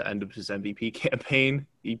probably the end of his MVP campaign.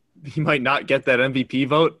 He might not get that MVP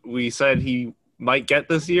vote we said he might get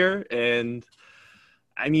this year, and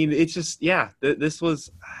I mean, it's just this was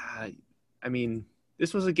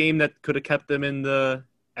a game that could have kept them in the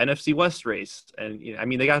NFC West race, and I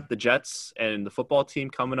mean, they got the Jets and the football team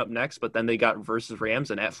coming up next, but then they got versus Rams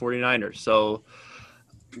and at 49ers, so.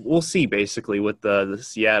 We'll see basically with the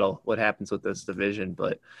Seattle what happens with this division,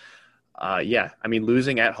 but I mean,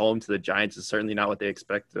 losing at home to the Giants is certainly not what they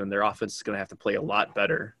expected, and their offense is going to have to play a lot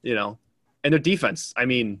better, and their defense. I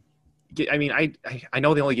know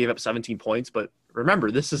they only gave up 17 points, but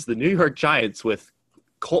remember, this is the New York Giants with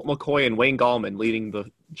Colt McCoy and Wayne Gallman leading the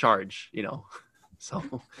charge,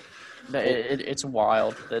 so it's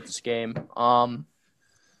wild this game. And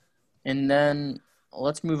then.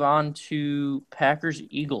 Let's move on to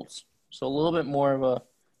Packers-Eagles. So a little bit more of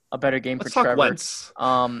a better game for Trevor. Wentz.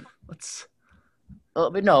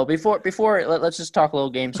 But no, before let's just talk a little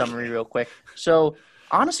game summary real quick. So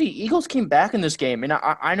honestly, Eagles came back in this game, and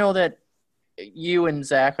I know that you and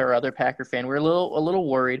Zach, our other Packer fan, were a little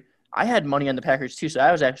worried. I had money on the Packers too, so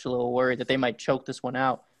I was actually a little worried that they might choke this one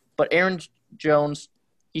out. But Aaron Jones,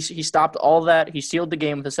 he stopped all that. He sealed the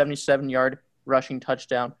game with a 77-yard rushing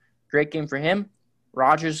touchdown. Great game for him.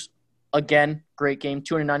 Rodgers, again, great game,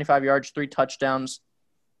 295 yards, 3 touchdowns.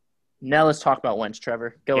 Now let's talk about Wentz,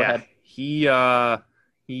 Trevor. Go ahead. He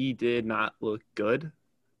did not look good.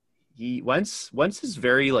 Wentz is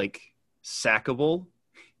very sackable.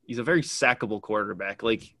 He's a very sackable quarterback.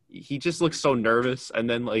 he just looks so nervous. And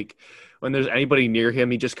then like when there's anybody near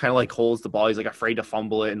him, he just kind of like holds the ball. He's like afraid to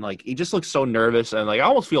fumble it. And like, he just looks so nervous. And like, I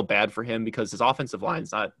almost feel bad for him because his offensive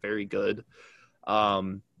line's not very good.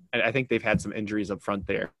 And I think they've had some injuries up front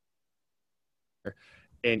there.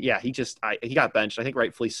 And yeah, he got benched. I think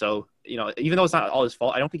rightfully so. You know, even though it's not all his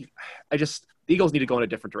fault, the Eagles need to go in a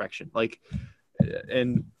different direction. Like,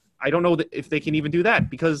 and I don't know if they can even do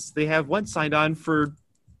that because they have Wentz signed on for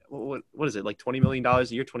what is it, like $20 million a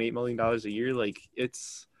year, $28 million a year? Like,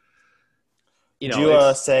 it's, Did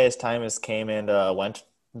you say his time came and went?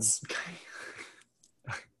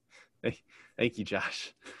 Thank you,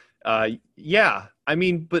 Josh. Yeah, I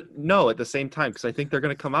mean, but no, at the same time, because I think they're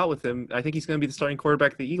going to come out with him. I think he's going to be the starting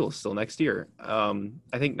quarterback of the Eagles still next year. I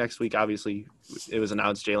think next week, obviously, it was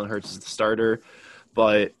announced Jalen Hurts is the starter,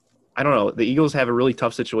 but I don't know. The Eagles have a really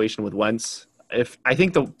tough situation with Wentz. I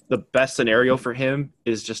think the best scenario for him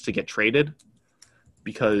is just to get traded,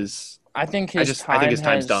 because I think his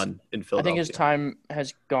time's done in Philadelphia. I think his time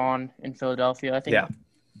has gone in Philadelphia. I think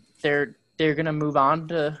they're going to move on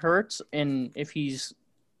to Hurts, and if he's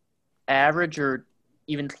average or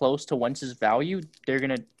even close to Wentz's value,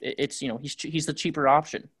 he's the cheaper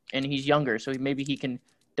option, and he's younger, so maybe he can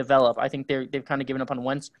develop. I think they've kind of given up on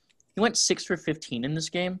Wentz. He went 6 for 15 in this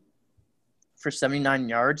game for 79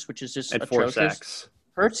 yards, which is just and atrocious. 4 sacks.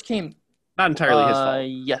 Hurts came not entirely his fault.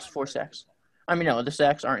 Yes, 4 sacks. I mean, no, the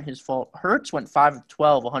sacks aren't his fault. Hurts went 5 of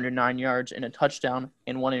 12, 109 yards and a touchdown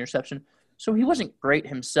and 1 interception. So he wasn't great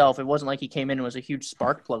himself. It wasn't like he came in and was a huge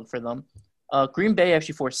spark plug for them. Green Bay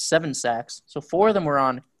actually forced 7 sacks. So 4 of them were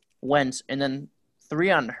on Wentz and then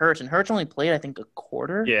 3 on Hurts. And Hurts only played, I think, a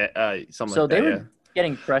quarter. Yeah, something so like that. So they were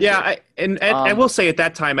getting pressure. Yeah, I will say at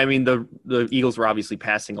that time, I mean, the Eagles were obviously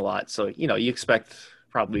passing a lot. So, you expect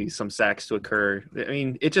probably some sacks to occur. I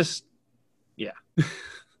mean, it just, yeah.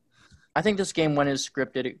 I think this game went as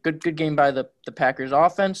scripted. Good game by the Packers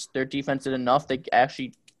offense. Their defense did enough. They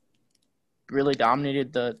actually really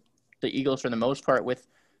dominated the Eagles for the most part with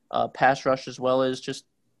pass rush as well as just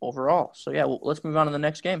overall. So, yeah, let's move on to the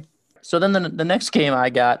next game. So then the next game I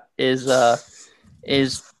got is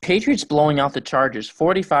Patriots blowing out the Chargers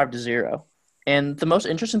 45-0. And the most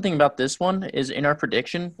interesting thing about this one is in our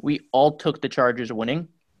prediction, we all took the Chargers winning.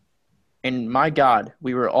 And my God,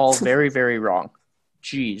 we were all very, very wrong.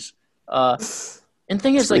 Jeez. And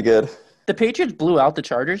thing is, like, good. The Patriots blew out the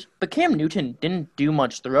Chargers, but Cam Newton didn't do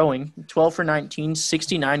much throwing. 12 for 19,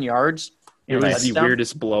 69 yards. It was the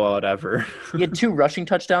weirdest blowout ever. He had 2 rushing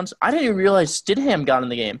touchdowns. I didn't even realize Stidham got in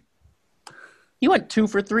the game. He went 2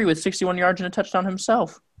 for 3 with 61 yards and a touchdown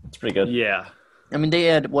himself. That's pretty good. Yeah. I mean, they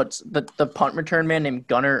had the punt return man named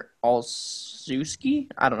Gunnar Olszewski.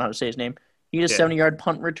 I don't know how to say his name. He had a 70-yard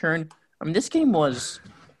punt return. I mean, this game was.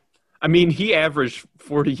 I mean, he averaged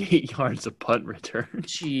 48 yards of punt return.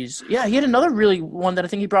 Jeez. Yeah, he had another really one that I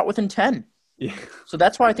think he brought within 10. Yeah. So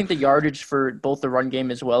that's why I think the yardage for both the run game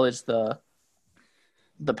as well as the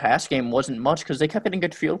pass game wasn't much because they kept getting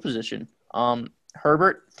good field position.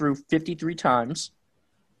 Herbert threw 53 times,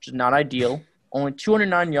 which is not ideal. Only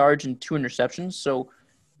 209 yards and 2 interceptions. So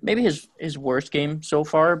maybe his worst game so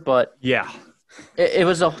far, but yeah, it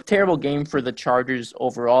was a terrible game for the Chargers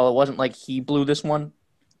overall. It wasn't like he blew this one.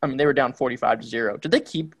 I mean, they were down 45-0. Did they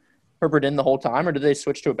keep Herbert in the whole time, or did they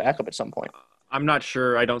switch to a backup at some point? I'm not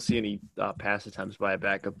sure. I don't see any pass attempts by a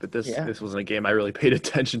backup, but this wasn't a game I really paid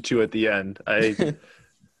attention to at the end.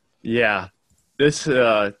 Yeah. This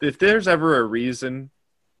if there's ever a reason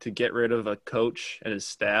to get rid of a coach and his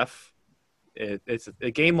staff, it's a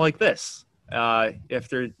game like this. If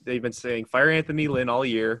they've been saying fire Anthony Lynn all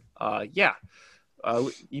year,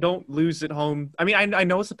 you don't lose at home. I mean, I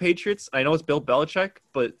know it's the Patriots, I know it's Bill Belichick,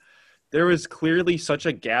 but there was clearly such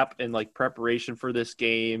a gap in like preparation for this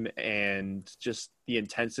game and just the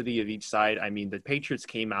intensity of each side. I mean, the Patriots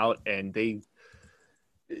came out and they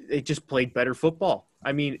just played better football.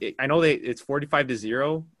 I mean, I know it's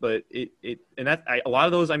 45-0, but a lot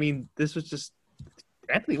of those. I mean, this was just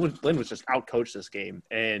Anthony Lynn was just outcoached this game,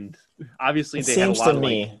 and obviously they had a lot of. It seems to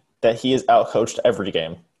me that he is outcoached every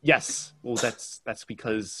game. Yes, well, that's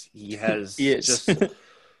because he has. He is. Just.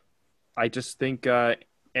 I just think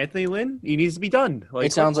Anthony Lynn, he needs to be done. Like,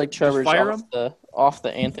 it sounds like Trevor's off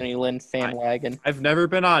the Anthony Lynn fan wagon. I've never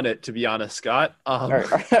been on it, to be honest, Scott.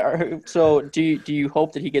 So do you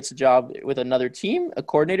hope that he gets a job with another team, a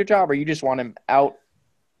coordinator job, or you just want him out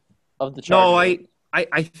of the Chargers? No,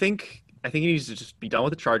 I think he needs to just be done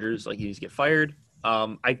with the Chargers. Like, he needs to get fired.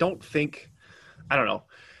 I don't know.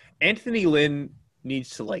 Anthony Lynn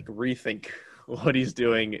needs to like rethink what he's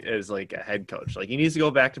doing as like a head coach. Like he needs to go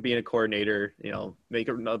back to being a coordinator, make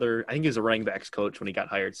another, I think he was a running backs coach when he got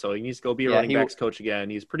hired. So he needs to go be a running backs coach again.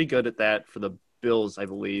 He's pretty good at that for the Bills, I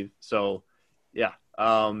believe. So yeah,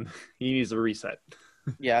 he needs a reset.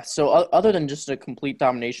 Yeah. So other than just a complete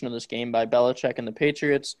domination of this game by Belichick and the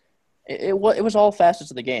Patriots, it was all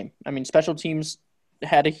facets of the game. I mean, special teams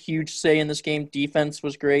had a huge say in this game. Defense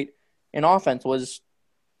was great, and offense was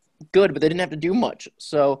good, but they didn't have to do much.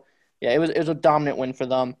 So yeah, it was a dominant win for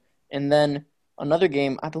them. And then another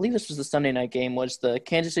game, I believe this was the Sunday night game, was the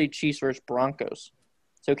Kansas City Chiefs versus Broncos.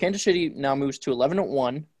 So Kansas City now moves to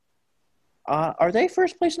 11-1. Are they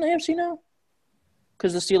first place in the AFC now?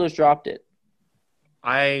 Because the Steelers dropped it.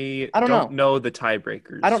 I don't know the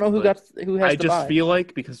tiebreakers. I don't know who has I the just bye. feel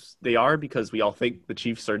like because we all think the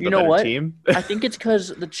Chiefs are the better what? team. I think it's because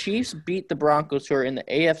the Chiefs beat the Broncos, who are in the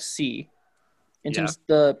AFC. And since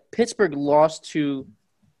the Pittsburgh lost to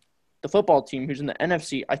the football team, who's in the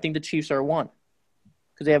NFC, I think the Chiefs are one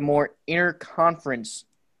because they have more interconference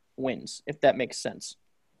wins, if that makes sense.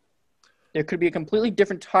 There could be a completely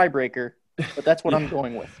different tiebreaker, but that's what I'm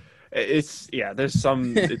going with. There's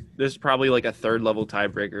probably like a third level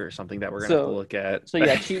tiebreaker or something that we're gonna have to look at. So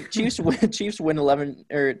yeah, Chiefs win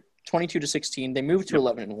 22-16. They moved to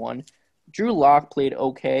 11-1. Drew Lock played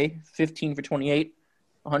okay, 15 for 28.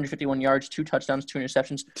 151 yards, 2 touchdowns, 2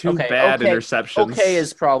 interceptions. Two bad interceptions. Okay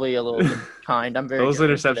is probably a little bit kind. I'm very Those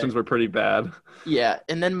generous interceptions today. were pretty bad. Yeah,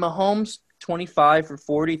 and then Mahomes, 25 for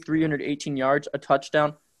 40, 318 yards, a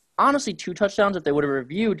touchdown. Honestly, 2 touchdowns if they would have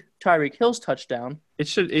reviewed Tyreek Hill's touchdown. It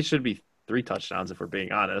should be 3 touchdowns if we're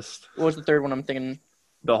being honest. What was the third one I'm thinking?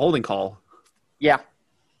 The holding call. Yeah,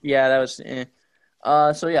 that was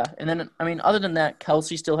so yeah, and then, I mean, other than that,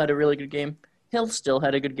 Kelsey still had a really good game. Hill still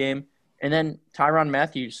had a good game. And then Tyrann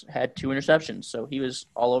Mathieu had 2 interceptions, so he was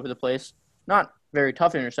all over the place. Not very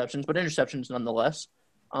tough interceptions, but interceptions nonetheless.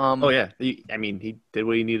 He did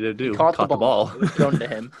what he needed to do. He caught the ball. It was thrown to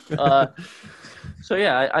him. So,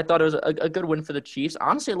 yeah, I thought it was a good win for the Chiefs.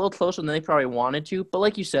 Honestly, a little closer than they probably wanted to. But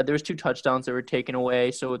like you said, there was 2 touchdowns that were taken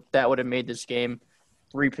away, so that would have made this game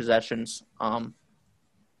 3 possessions. Do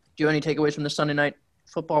you have any takeaways from the Sunday night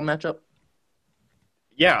football matchup?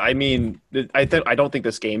 Yeah, I mean, I don't think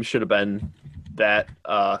this game should have been that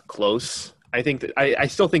close. I think I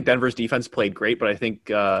still think Denver's defense played great, but I think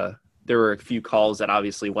there were a few calls that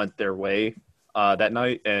obviously went their way that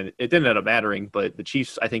night, and it didn't end up mattering. But the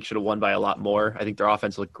Chiefs, I think, should have won by a lot more. I think their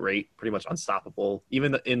offense looked great, pretty much unstoppable,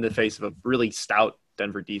 even in the face of a really stout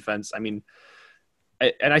Denver defense. I mean,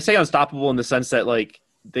 and I say unstoppable in the sense that like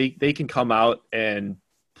they can come out and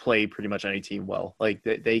play pretty much any team well. Like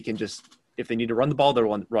they can just. If they need to run the ball,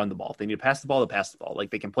 they'll run the ball. If they need to pass the ball, they'll pass the ball. Like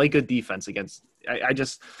they can play good defense against.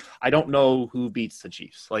 I don't know who beats the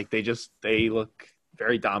Chiefs. Like they look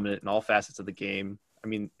very dominant in all facets of the game. I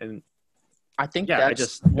mean, and I think it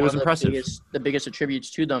was impressive. The biggest attributes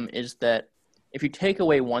to them is that if you take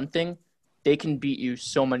away one thing, they can beat you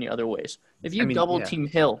so many other ways. If you double team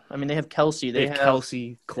Hill, I mean, they have Kelsey. They have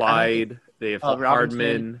Kelsey, Clyde. They have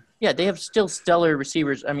Hardman. Yeah, they have still stellar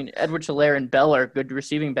receivers. I mean, Edwards-Helaire and Bell are good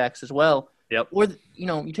receiving backs as well. Yep. Or,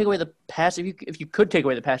 you take away the pass. If you could take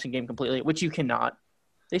away the passing game completely, which you cannot,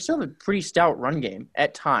 they still have a pretty stout run game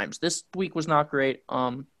at times. This week was not great.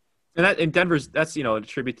 And Denver's that's a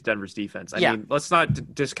tribute to Denver's defense. I mean, let's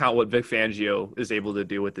not discount what Vic Fangio is able to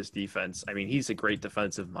do with this defense. I mean, he's a great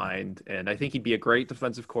defensive mind, and I think he'd be a great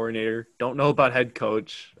defensive coordinator. Don't know about head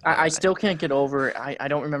coach. I still can't get over. I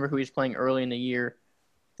don't remember who he was playing early in the year.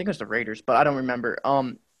 I think it was the Raiders, but I don't remember.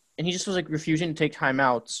 And he just was like refusing to take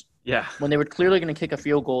timeouts. Yeah. When they were clearly going to kick a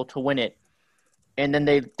field goal to win it, and then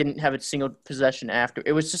they didn't have a single possession after.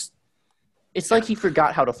 It was just, it's like he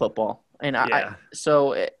forgot how to football, and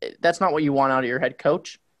that's not what you want out of your head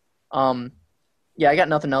coach. I got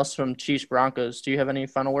nothing else from Chiefs Broncos. Do you have any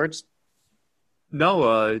final words?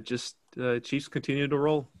 No, just Chiefs continue to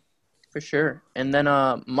roll. For sure. And then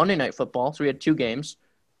Monday Night Football. So we had 2 games.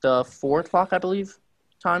 The 4 o'clock, I believe,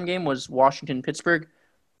 time game was Washington-Pittsburgh.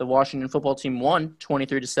 The Washington football team won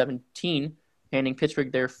 23-17, handing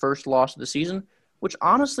Pittsburgh their first loss of the season, which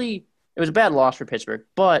honestly, it was a bad loss for Pittsburgh,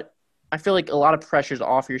 but I feel like a lot of pressure is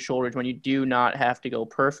off your shoulders when you do not have to go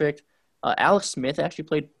perfect. Alex Smith actually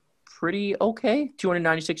played pretty okay,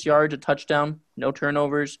 296 yards, a touchdown, no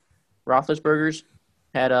turnovers. Roethlisberger's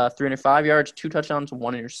had 305 yards, 2 touchdowns,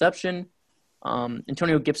 1 interception.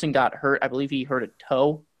 Antonio Gibson got hurt. I believe he hurt a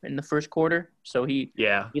toe in the first quarter, so he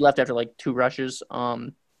left after like 2 rushes.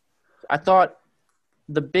 I thought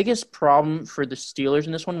the biggest problem for the Steelers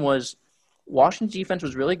in this one was Washington's defense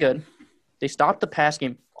was really good. They stopped the pass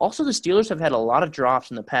game. Also, the Steelers have had a lot of drops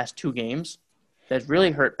in the past 2 games. that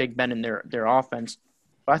really hurt Big Ben in their offense.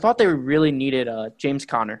 But I thought they really needed James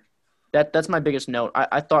Conner. That's my biggest note.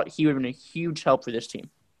 I thought he would have been a huge help for this team.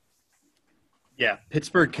 Yeah,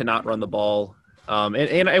 Pittsburgh cannot run the ball.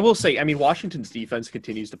 And I will say, I mean, Washington's defense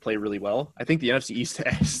continues to play really well. I think the NFC East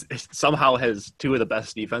somehow has two of the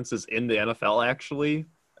best defenses in the NFL, actually,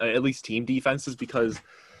 at least team defenses, because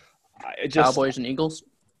Cowboys and Eagles?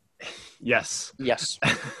 Yes. Yes.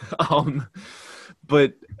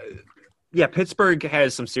 But yeah, Pittsburgh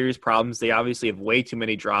has some serious problems. They obviously have way too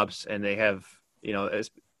many drops, and they have,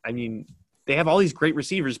 they have all these great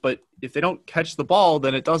receivers, but if they don't catch the ball,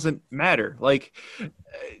 then it doesn't matter. Like,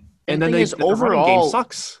 and then the running game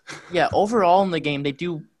sucks. Yeah, overall in the game, they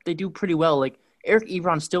do pretty well. Like, Eric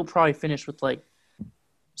Ebron still probably finished with like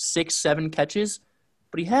 6-7 catches,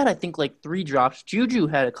 but he had, I think, like 3 drops. Juju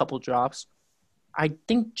had a couple drops. I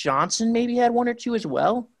think Johnson maybe had 1 or 2 as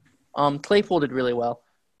well. Claypool did really well,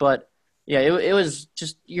 but yeah, it was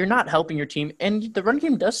just, you're not helping your team, and the run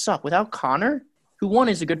game does suck without Connor, who one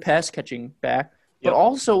is a good pass catching back, but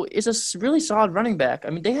also is a really solid running back.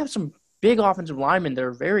 I mean, they have some big offensive linemen.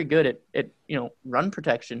 They're very good at run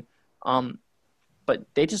protection. But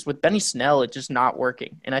they just, with Benny Snell, it's just not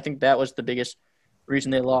working. And I think that was the biggest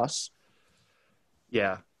reason they lost.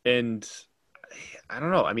 Yeah. And I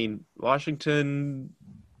don't know. I mean, Washington,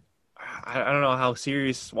 I don't know how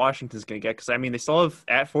serious Washington's going to get, because, I mean, they still have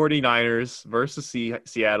at 49ers versus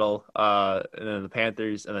Seattle, and then the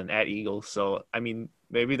Panthers, and then at Eagles. So, I mean,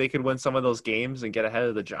 maybe they could win some of those games and get ahead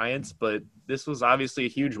of the Giants, but this was obviously a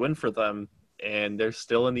huge win for them, and they're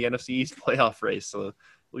still in the NFC East playoff race. So it'll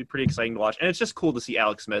be pretty exciting to watch. And it's just cool to see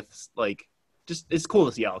Alex Smith. It's cool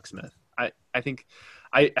to see Alex Smith. I think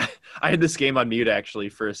I had this game on mute actually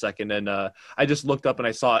for a second, and I just looked up and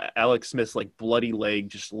I saw Alex Smith's like bloody leg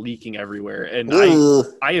just leaking everywhere, and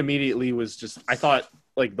I immediately was just, I thought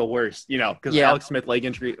like the worst, because Alex Smith leg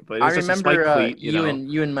injury. But it was I just remember a spike cleat,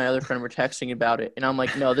 you and my other friend were texting about it, and I'm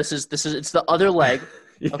like, no, this is it's the other leg,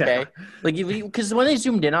 okay? Like, because when they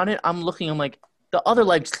zoomed in on it, I'm like, the other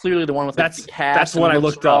leg's clearly the one with like, the cast. That's what I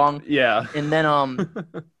looked strong. up. Yeah, and then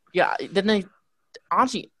then they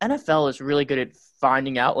honestly, NFL is really good at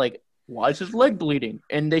finding out, like, why is his leg bleeding?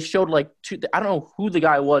 And they showed, like, 2 – I don't know who the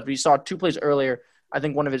guy was, but you saw 2 plays earlier. I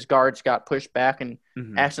think one of his guards got pushed back and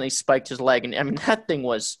accidentally spiked his leg. And, I mean, that thing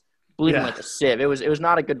was bleeding like a sieve. It was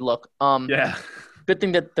not a good look. Good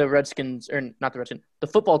thing that the Redskins – or not the Redskins – the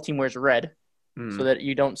football team wears red so that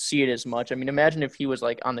you don't see it as much. I mean, imagine if he was,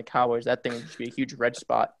 like, on the Cowboys. That thing would just be a huge red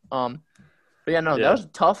spot. But, that was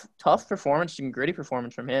a tough performance and gritty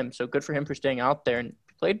performance from him. So good for him for staying out there and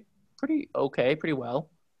played pretty well.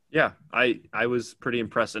 Yeah, I was pretty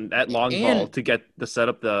impressed. And at long ball to get the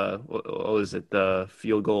setup, the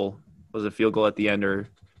field goal? Was it a field goal at the end, or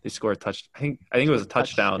they scored a touch? I think it was a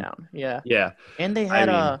touchdown. Yeah. Yeah. And they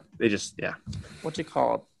had they just what's it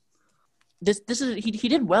called? This is he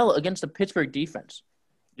did well against the Pittsburgh defense.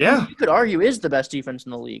 Yeah. You could argue is the best defense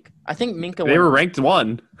in the league. I think Minka They were ranked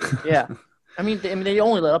 1. Yeah. I mean, they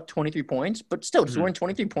only let up 23 points, but still, scoring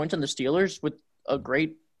 23 points on the Steelers with a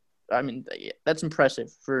great – I mean, that's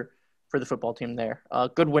impressive for the football team there.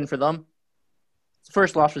 Good win for them.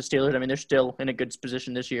 First loss for the Steelers. I mean, they're still in a good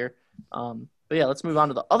position this year. But, yeah, let's move on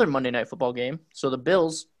to the other Monday Night Football game. So the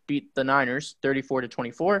Bills beat the Niners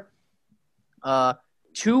 34-24.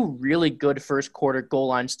 2 really good first-quarter goal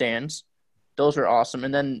line stands. Those were awesome.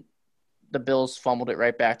 And then the Bills fumbled it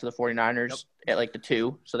right back to the 49ers at like the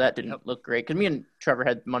 2, so that didn't look great. Because me and Trevor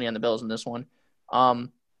had money on the Bills in this one.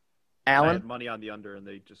 Allen I had money on the under, and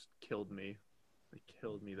they just killed me. They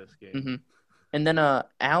killed me this game. Mm-hmm. And then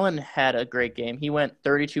Allen had a great game. He went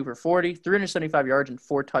 32 for 40, 375 yards, and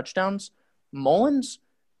 4 touchdowns. Mullins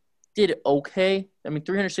did okay. I mean,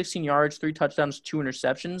 316 yards, 3 touchdowns, 2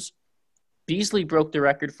 interceptions. Beasley broke the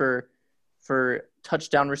record for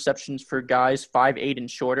touchdown receptions for guys 5'8" and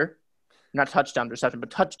shorter. Not touchdown reception, but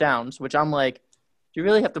touchdowns, which I'm like, do you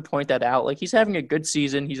really have to point that out? Like, he's having a good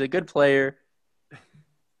season. He's a good player.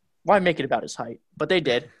 Why make it about his height? But they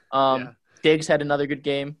did. Diggs had another good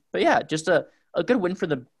game. But, yeah, just a good win for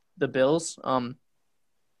the Bills. And,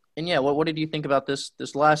 yeah, what did you think about this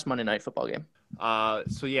last Monday Night Football game?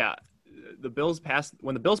 The Bills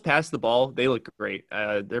when the Bills pass the ball, they look great.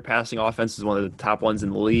 Their passing offense is one of the top ones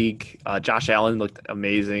in the league. Josh Allen looked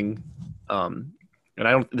amazing.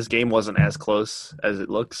 And this game wasn't as close as it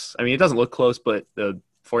looks. I mean, it doesn't look close, but the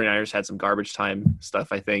 49ers had some garbage time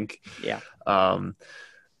stuff, I think. Yeah.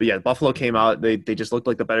 But yeah, Buffalo came out. They just looked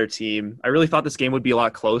like the better team. I really thought this game would be a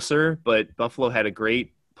lot closer, but Buffalo had a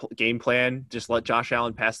great game plan, just let Josh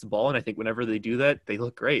Allen pass the ball. And I think whenever they do that, they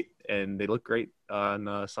look great. And they look great on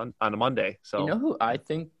a Monday. So you know who I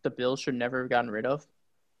think the Bills should never have gotten rid of?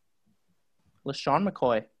 LaShawn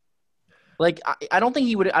McCoy. Like, I don't think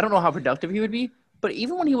he would – I don't know how productive he would be, but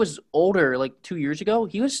even when he was older, like 2 years ago,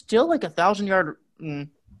 he was still like 1,000-yard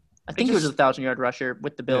I think he was a 1,000-yard rusher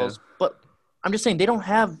with the Bills. Yeah. But I'm just saying they don't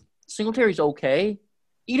have – Singletary's okay.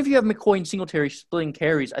 Even if you have McCoy and Singletary splitting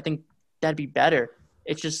carries, I think that'd be better.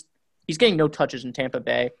 It's just he's getting no touches in Tampa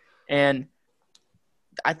Bay. And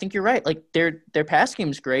I think you're right. Like, their pass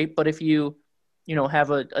game's great, but if you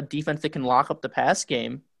have a defense that can lock up the pass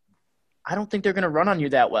game, I don't think they're going to run on you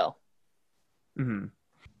that well. Mm-hmm.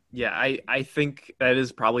 Yeah, I think that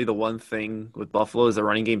is probably the one thing with Buffalo is the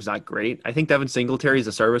running game's not great. I think Devin Singletary is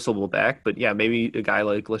a serviceable back, but yeah, maybe a guy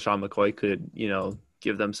like LaShawn McCoy could,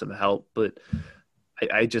 give them some help. But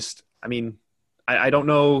I don't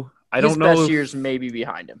know. His best years may be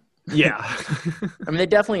behind him. Yeah. I mean, they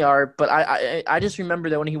definitely are, but I just remember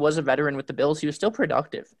that when he was a veteran with the Bills, he was still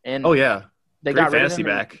productive. And oh, yeah. They Great got rid fantasy of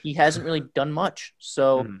him. back. He hasn't really done much.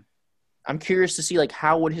 So I'm curious to see, like,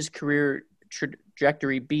 how would his career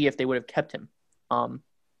trajectory be if they would have kept him. But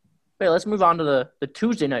let's move on to the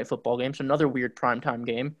Tuesday night football game. So another weird primetime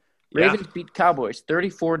game. Ravens beat Cowboys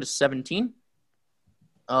 34-17.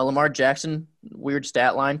 Lamar Jackson, weird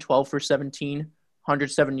stat line, 12 for 17,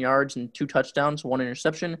 107 yards and 2 touchdowns, 1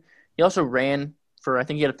 interception. He also ran for, I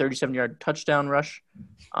think he had a 37-yard touchdown rush.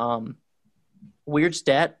 Weird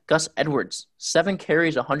stat, Gus Edwards, 7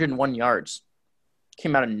 carries, 101 yards.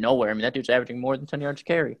 Came out of nowhere. I mean, that dude's averaging more than 10 yards a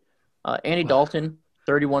carry. Andy Dalton,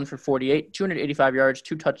 31 for 48, 285 yards,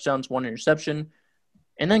 2 touchdowns, 1 interception.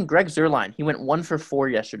 And then Greg Zuerlein, he went 1 for 4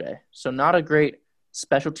 yesterday. So not a great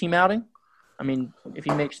special team outing. I mean, if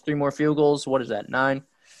he makes 3 more field goals, what is that, 9?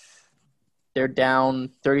 They're down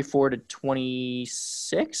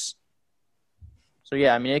 34-26. So,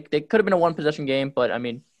 yeah, I mean, it could have been a one-possession game, but, I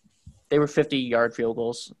mean, they were 50-yard field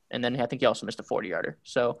goals. And then I think he also missed a 40-yarder.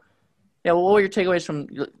 So, yeah, what were your takeaways from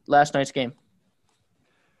last night's game?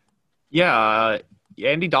 Yeah,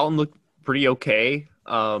 Andy Dalton looked pretty okay.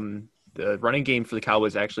 The running game for the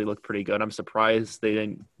Cowboys actually looked pretty good. I'm surprised they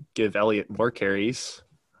didn't give Elliott more carries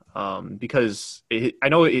because I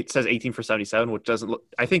know it says 18 for 77, which doesn't look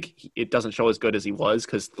 – I think it doesn't show as good as he was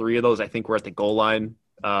because 3 of those I think were at the goal line,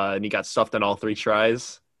 and he got stuffed on all 3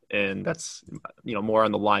 tries. And that's, more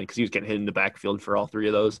on the line because he was getting hit in the backfield for all 3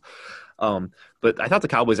 of those. But I thought the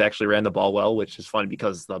Cowboys actually ran the ball well, which is funny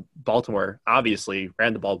because the Baltimore obviously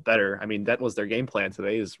ran the ball better. I mean, that was their game plan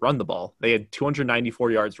today is run the ball. They had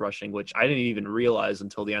 294 yards rushing, which I didn't even realize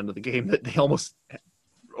until the end of the game that they almost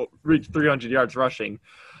reached 300 yards rushing.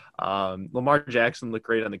 Lamar Jackson looked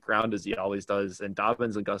great on the ground as he always does. And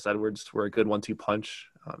Dobbins and Gus Edwards were a good 1-2 punch.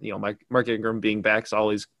 Mark Ingram being back is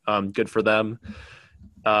always good for them.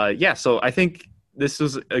 So I think this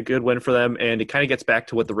was a good win for them, and it kind of gets back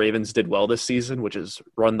to what the Ravens did well this season, which is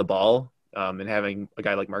run the ball, and having a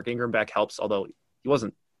guy like Mark Ingram back helps, although he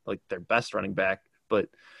wasn't like their best running back. But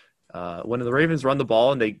when the Ravens run the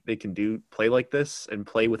ball and they can play like this and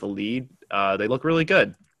play with a lead, they look really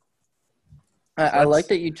good. I like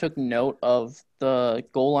that you took note of the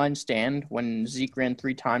goal line stand when Zeke ran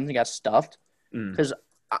 3 times and got stuffed, because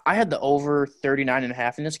I had the over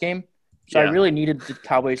 39.5 in this game. So I really needed the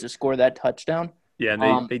Cowboys to score that touchdown. Yeah,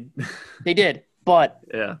 they did. But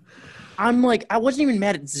yeah, I'm like, I wasn't even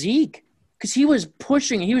mad at Zeke because he was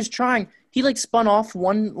pushing. He was trying. He spun off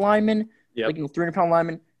one lineman, 300-pound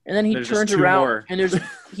lineman, and then he turns around and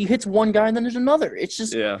he hits one guy and then there's another. It's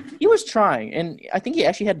just he was trying, and I think he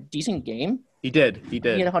actually had a decent game. He did. He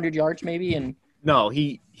had 100 yards maybe, and no,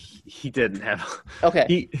 he didn't have.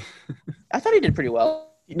 Okay, I thought he did pretty well.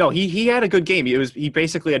 No, he had a good game. He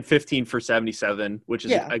basically had 15 for 77, which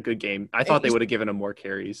is a good game. I thought they would have given him more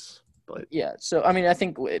carries, but So I mean, I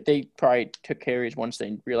think they probably took carries once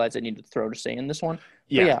they realized they needed to throw to stay in this one.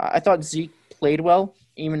 Yeah, but I thought Zeke played well,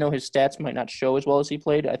 even though his stats might not show as well as he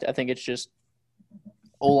played. I think it's just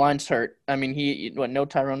O-line's hurt. I mean, no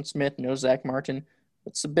Tyrone Smith, no Zach Martin.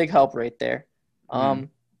 It's a big help right there. All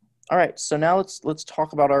right, so now let's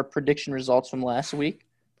talk about our prediction results from last week.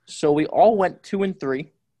 So we all went 2-3.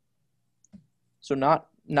 So not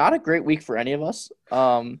a great week for any of us.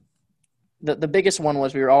 The biggest one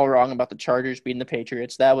was we were all wrong about the Chargers beating the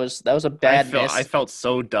Patriots. That was a bad miss. I felt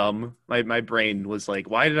so dumb. My brain was like,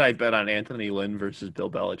 why did I bet on Anthony Lynn versus Bill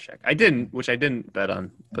Belichick? I didn't bet on.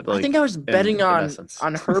 But I think I was betting on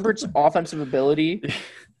Herbert's offensive ability,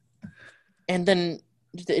 and then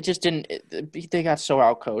it just didn't. They got so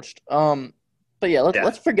outcoached. But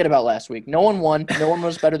let's forget about last week. No one won. No one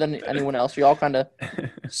was better than anyone else. We all kind of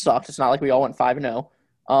sucked. It's not like we all went 5-0.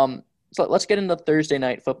 So let's get into Thursday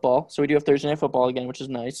night football. So we do have Thursday night football again, which is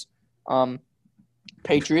nice.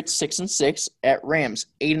 Patriots 6-6 at Rams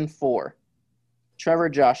 8-4. Trevor,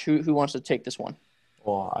 Josh, who wants to take this one?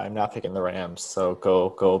 Well, I'm not picking the Rams, so go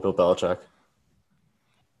Bill Belichick.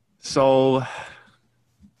 So,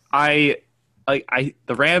 the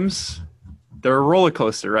Rams, they're a roller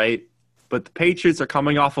coaster, right? But the Patriots are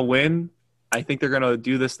coming off a win. I think they're gonna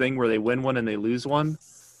do this thing where they win one and they lose one.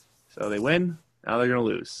 So they win, now they're gonna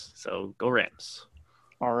lose. So go Rams.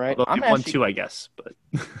 All right, Although I'm 1-2, I guess, but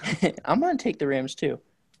I'm gonna take the Rams too.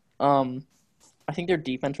 I think their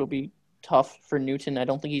defense will be tough for Newton. I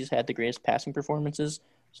don't think he's had the greatest passing performances,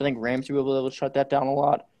 so I think Ramsey will be able to shut that down a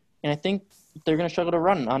lot. And I think they're going to struggle to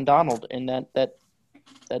run on Donald in that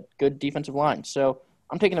good defensive line. So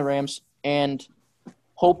I'm taking the Rams and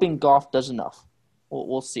hoping Goff does enough.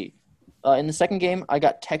 We'll see. In the second game, I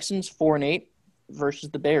got Texans 4-8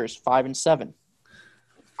 versus the Bears 5-7.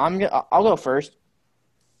 I'll go first.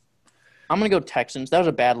 I'm going to go Texans. That was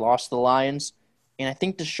a bad loss to the Lions, and I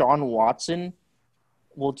think Deshaun Watson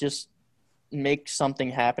will just make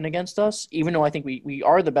something happen against us, even though I think we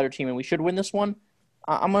are the better team and we should win this one.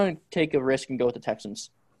 I'm going to take a risk and go with the Texans.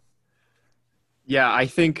 yeah, I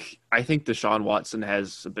think Deshaun Watson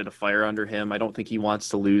has a bit of fire under him. I don't think he wants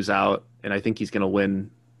to lose out, and I think he's going to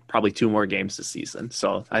win probably 2 more games this season.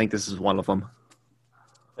 So I think this is one of them.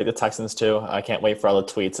 Like the Texans too. I can't wait for all the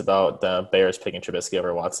tweets about the Bears picking Trubisky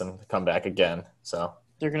over Watson to come back again. So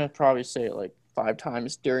They're going to probably say it like 5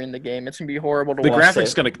 times during the game. It's going to be horrible to The watch.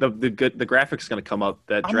 graphics the graphics gonna come up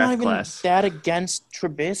that I'm draft not even class. that against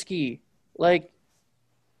Trubisky. Like,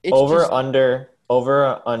 it's over just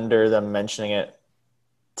or under them mentioning it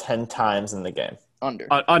 10 times in the game. under.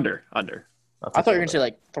 Under. I thought you were going to say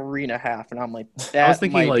like 3.5, and I'm like, that I was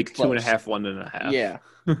thinking might like be close. 2.5, 1.5. Yeah.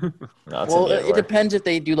 No, it's Well, gonna be it over. depends if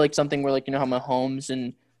they do like something where like, you know how Mahomes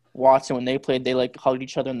and Watson, when they played, they like hugged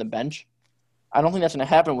each other on the bench. I don't think that's going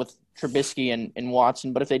to happen with Trubisky and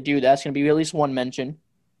Watson, but if they do, that's going to be at least one mention.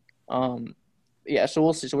 Yeah, so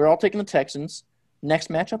we'll see. So we're all taking the Texans. Next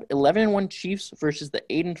matchup, 11-1 Chiefs versus the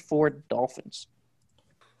 8-4 Dolphins.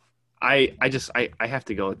 I have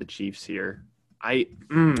to go with the Chiefs here.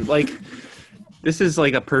 This is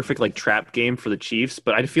like a perfect like trap game for the Chiefs,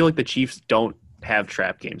 but I feel like the Chiefs don't have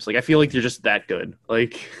trap games. Like I feel like they're just that good.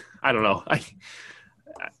 Like I don't know.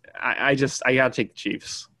 I gotta take the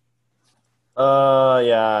Chiefs. Yeah,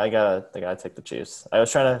 I gotta take the Chiefs. I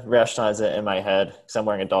was trying to rationalize it in my head because I'm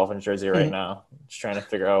wearing a Dolphins jersey right now. Just trying to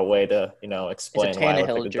figure out a way to, explain why I would pick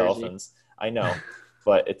the Tannehill jersey. Dolphins. I know,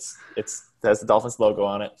 but it has the Dolphins logo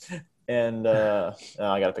on it, and no,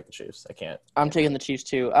 I gotta pick the Chiefs. I can't. I'm taking the Chiefs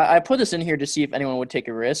too. I put this in here to see if anyone would take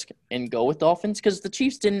a risk and go with Dolphins because the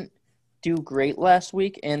Chiefs didn't do great last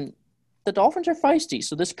week, and the Dolphins are feisty.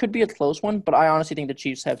 So this could be a close one, but I honestly think the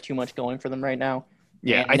Chiefs have too much going for them right now.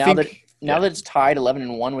 Yeah, And now that it's tied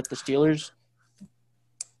 11-1 with the Steelers,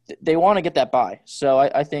 they want to get that bye. So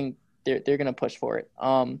I think they're going to push for it.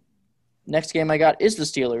 Next game I got is the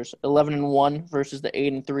Steelers, 11-1 versus the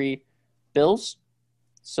 8-3 Bills.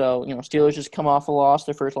 So Steelers just come off a loss,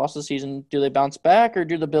 their first loss of the season. Do they bounce back, or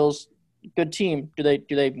do the Bills, good team, do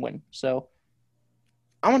they win? So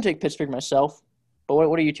I'm going to take Pittsburgh myself. But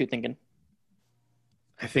what are you two thinking?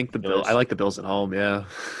 I think the Bills. I like the Bills at home. Yeah,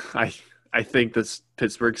 I think this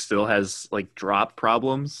Pittsburgh still has like drop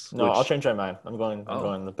problems. No, I'll change my mind. I'm going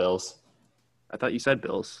the Bills. I thought you said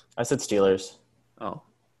Bills. I said Steelers. Oh,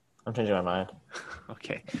 I'm changing my mind.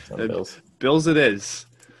 okay. Bills. Bills it is.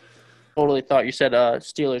 Totally thought you said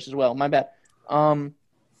Steelers as well. My bad. All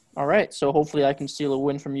right, so hopefully I can steal a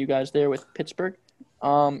win from you guys there with Pittsburgh.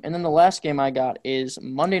 And then the last game I got is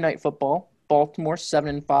Monday Night Football. Baltimore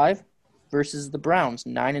 7-5 versus the Browns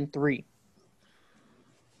 9-3.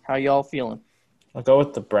 How y'all feeling? I'll go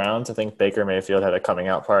with the Browns. I think Baker Mayfield had a coming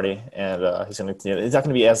out party, and he's not going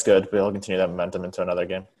to be as good, but he'll continue that momentum into another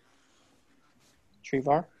game.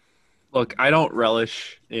 Trevar? Look, I don't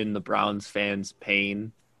relish in the Browns fans'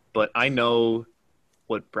 pain, but I know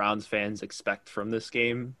what Browns fans expect from this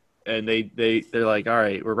game, and they're like, all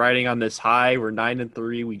right, we're riding on this high. We're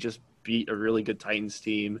 9-3. We just beat a really good Titans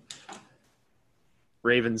team.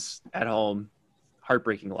 Ravens at home,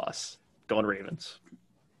 heartbreaking loss. Going Ravens.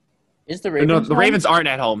 Is the Ravens? No, the Ravens aren't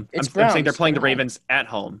at home. I'm saying they're playing the at home. Ravens at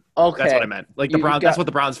home. Okay. That's what I meant. Like the Browns. That's what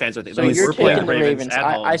the Browns fans are thinking. So Like, you're we're playing taking the Ravens.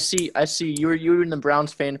 at home. I see. You're in the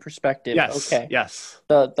Browns fan perspective. Yes. Okay. Yes.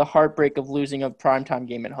 The heartbreak of losing a primetime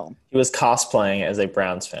game at home. He was cosplaying as a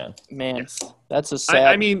Browns fan. Man, Yes. that's a sad.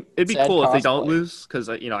 I mean, it'd be sad cool if they don't cosplay. lose because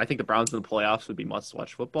I think the Browns in the playoffs would be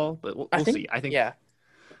must-watch football. But we'll see. I think yeah.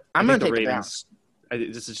 I'm gonna take the Ravens. Browns.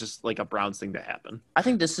 This is just like a Browns thing to happen. I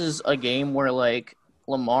think this is a game where like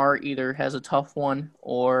Lamar either has a tough one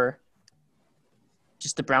or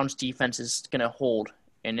just the Browns defense is going to hold.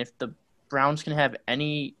 And if the Browns can have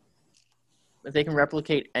if they can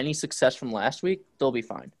replicate any success from last week, they'll be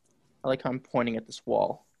fine. I like how I'm pointing at this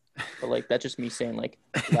wall. But, like, that's just me saying, like,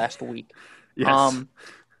 last week. Yes.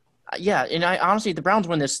 Yeah, and I honestly, the Browns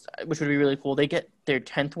win this, which would be really cool. They get their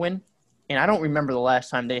 10th win, and I don't remember the last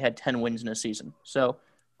time they had 10 wins in a season. So,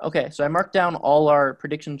 okay, so I marked down all our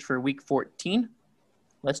predictions for Week 14.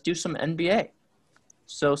 Let's do some NBA.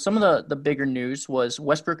 So some of the bigger news was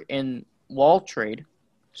Westbrook and Wall trade.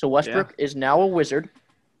 So Westbrook is now a Wizard.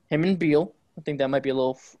 Him and Beal. I think that might be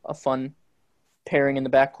a fun pairing in the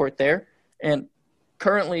backcourt there. And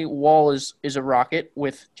currently Wall is a Rocket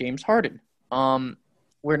with James Harden.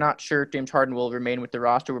 We're not sure if James Harden will remain with the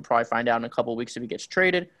roster. We'll probably find out in a couple of weeks if he gets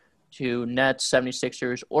traded to Nets,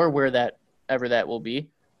 76ers, or wherever that will be.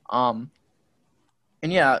 And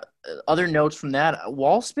yeah, other notes from that,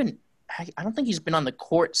 Wall's been – I don't think he's been on the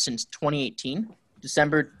court since 2018,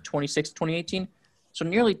 December 26, 2018. So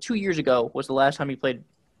nearly 2 years ago was the last time he played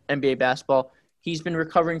NBA basketball. He's been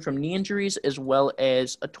recovering from knee injuries as well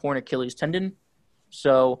as a torn Achilles tendon.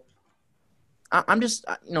 So I'm just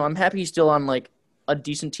 – I'm happy he's still on, like, a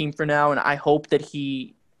decent team for now, and I hope that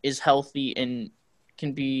he is healthy and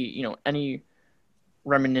can be, any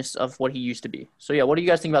reminiscence of what he used to be. So, yeah, what do you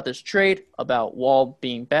guys think about this trade, about Wall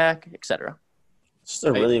being back, etc.? Just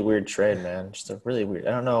a really weird trade, man. Just a really weird –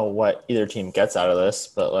 I don't know what either team gets out of this,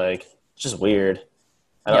 but, like, it's just weird.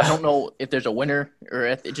 I don't know if there's a winner or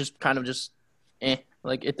if it just kind of just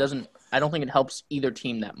like it doesn't – I don't think it helps either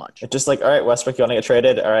team that much. It's just like, all right, Westbrook, you want to get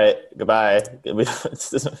traded? All right, goodbye.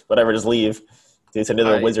 Whatever, just leave. He's into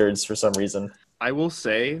the Wizards for some reason. I will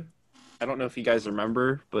say, I don't know if you guys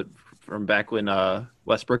remember, but from back when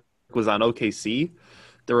Westbrook was on OKC,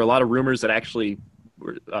 there were a lot of rumors that actually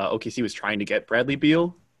OKC was trying to get Bradley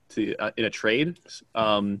Beal in a trade.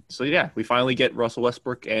 So, yeah, we finally get Russell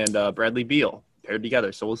Westbrook and Bradley Beal paired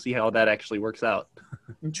together. So we'll see how that actually works out.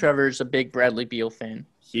 And Trevor's a big Bradley Beal fan.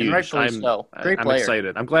 Huge. And rightfully so. Great player. I'm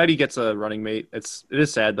excited. I'm glad he gets a running mate. It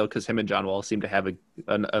is sad though because him and John Wall seem to have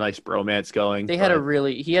a nice bromance going. He had a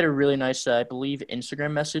really nice, I believe,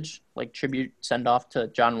 Instagram message, like tribute send off to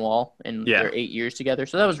John Wall in their 8 years together.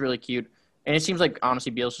 So that was really cute. And it seems like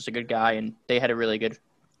honestly Beal's just a good guy, and they had a really good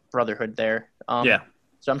brotherhood there.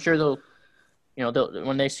 So I'm sure they'll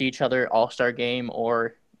when they see each other All-Star game,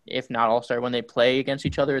 or if not All-Star, when they play against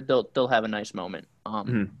each other, they'll have a nice moment.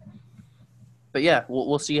 But yeah,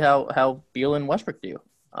 we'll see how Beal and Westbrook do.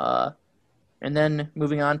 And then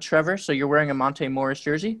moving on, Trevor. So you're wearing a Monte Morris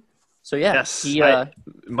jersey. So yeah, yes, he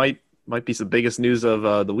might be the biggest news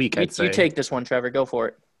of the week. I'd say you take this one, Trevor. Go for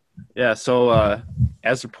it. Yeah. So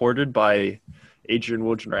as reported by Adrian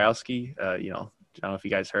Wojnarowski, I don't know if you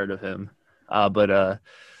guys heard of him, but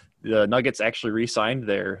the Nuggets actually re-signed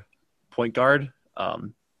their point guard,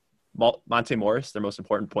 Monte Morris, their most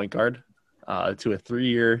important point guard, to a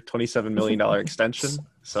 3-year, $27 million extension.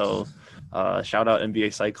 So shout out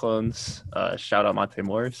NBA Cyclones. Shout out Monte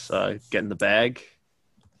Morris. Getting the bag.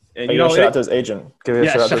 And, shout out to his agent. Give a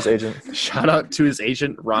shout out to his agent. Shout out to his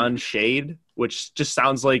agent, Ron Shade, which just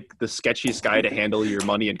sounds like the sketchiest guy to handle your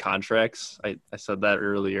money and contracts. I said that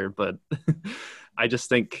earlier, but I just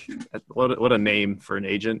think what a name for an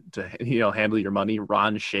agent to handle your money,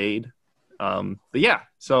 Ron Shade. But yeah,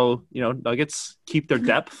 so Nuggets keep their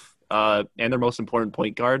depth and their most important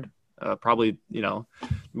point guard, probably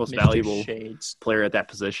most Mr. valuable Shades. player at that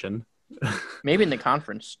position. Maybe in the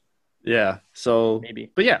conference. Yeah. So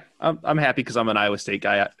maybe. But yeah, I'm happy because I'm an Iowa State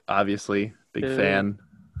guy, obviously, big fan.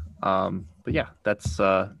 But yeah, that's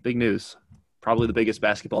big news. Probably the biggest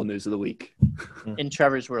basketball news of the week. In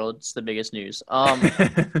Trevor's world, it's the biggest news.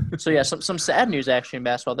 So yeah, some sad news actually in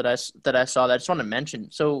basketball that I saw that I just want to mention.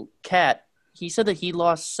 So Kat, he said that he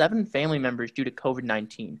lost 7 family members due to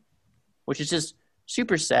COVID-19, which is just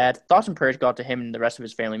super sad. Thoughts and prayers go out to him and the rest of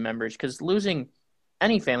his family members, because losing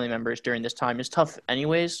any family members during this time is tough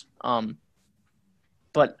anyways.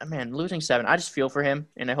 But man, losing 7, I just feel for him,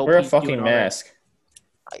 and I hope wear a he's fucking doing mask.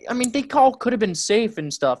 I mean, they all could have been safe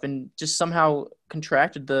and stuff, and just somehow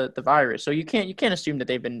contracted the virus. So you can't assume that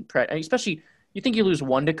they've been especially you think you lose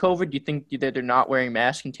 1 to COVID, you think that they're not wearing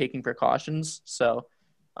masks and taking precautions. So,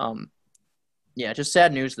 yeah, just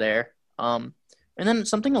sad news there. And then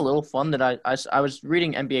something a little fun that I was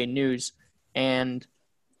reading NBA news, and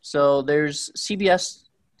so there's CBS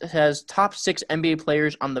has top 6 NBA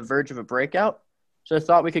players on the verge of a breakout. So I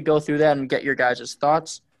thought we could go through that and get your guys'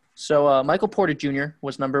 thoughts. So Michael Porter Jr.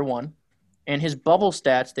 was number 1, and his bubble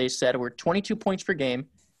stats, they said, were 22 points per game,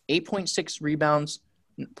 8.6 rebounds,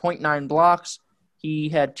 0.9 blocks. he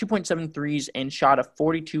had 2.7 threes and shot a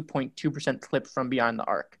 42.2% clip from beyond the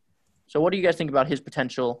arc. So what do you guys think about his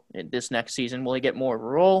potential in this next season? Will he get more of a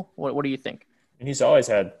role? What do you think? And he's always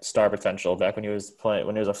had star potential back when he was playing,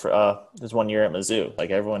 when he was his 1 year at Mizzou. Like,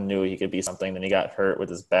 everyone knew he could be something. Then he got hurt with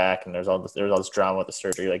his back, and there was all this drama with the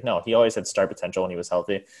surgery. Like, no, he always had star potential when he was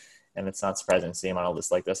healthy. And it's not surprising to see him on a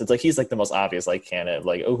list like this. It's like he's like the most obvious like candidate.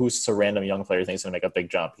 Like, oh, who's a random young player thinks he's gonna make a big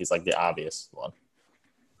jump? He's like the obvious one.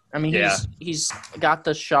 I mean, he's got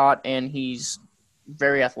the shot and he's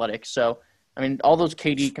very athletic. So, I mean, all those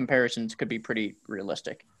KD comparisons could be pretty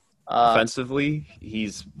realistic. Offensively,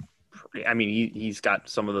 he's got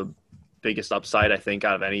some of the biggest upside, I think,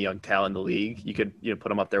 out of any young talent in the league. You could put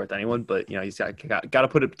him up there with anyone, but he's got to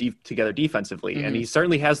put it together defensively, and he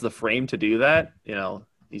certainly has the frame to do that.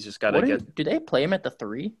 He's just got to get. Do they play him at the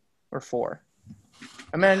 3 or 4?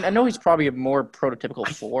 I mean, I know he's probably a more prototypical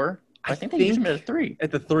 4. I think they use him at a 3.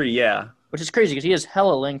 At the 3, yeah. Which is crazy because he has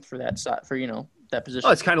hella length for that that position.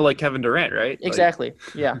 Oh, it's kind of like Kevin Durant, right? Exactly.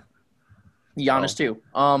 Yeah. Giannis too.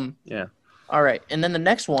 Yeah. All right, and then the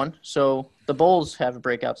next one. So the Bulls have a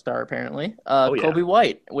breakout star apparently. Kobe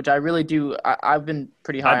White, which I really do. I've been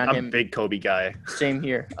pretty high on him. I'm a big Kobe guy. Same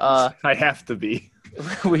here. I have to be.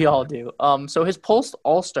 We all do. So his post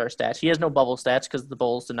All-Star stats. He has no bubble stats because the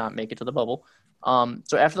Bulls did not make it to the bubble.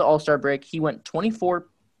 So after the All-Star break, he went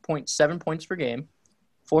 24.7 points per game,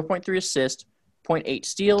 4.3 assists, 0.8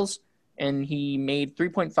 steals, and he made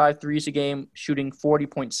 3.5 threes a game, shooting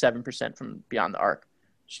 40.7% from beyond the arc.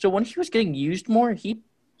 So when he was getting used more, he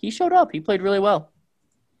showed up. He played really well.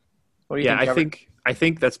 What do you think, Trevor? I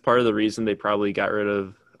think that's part of the reason they probably got rid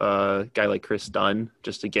of a guy like Chris Dunn,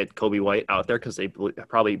 just to get Kobe White out there, because they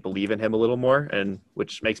probably believe in him a little more, and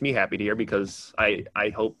which makes me happy to hear, because I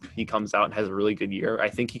hope he comes out and has a really good year. I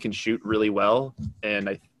think he can shoot really well,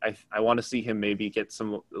 and I want to see him maybe get a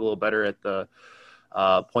little better at the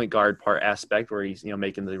point guard part aspect, where he's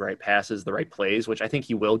making the right passes, the right plays, which I think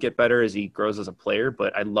he will get better as he grows as a player.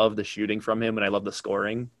 But I love the shooting from him, and I love the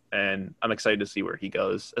scoring, and I'm excited to see where he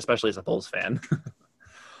goes, especially as a Bulls fan.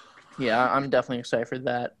 Yeah, I'm definitely excited for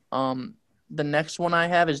that. The next one I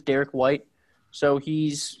have is Derek White. So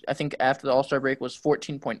I think after the All-Star break, was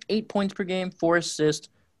 14.8 points per game, 4 assists,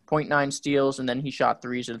 0.9 steals, and then he shot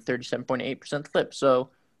threes at a 37.8% clip.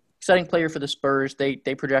 So exciting player for the Spurs. They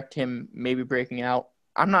project him maybe breaking out.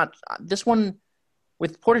 This one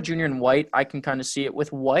with Porter Jr. and White, I can kind of see it.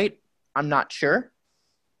 With White, I'm not sure.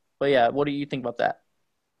 But yeah, what do you think about that?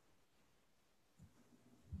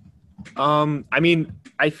 I mean,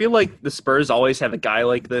 I feel like the Spurs always have a guy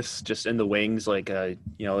like this just in the wings, like a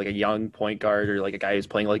young point guard, or like a guy who's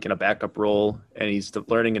playing like in a backup role, and he's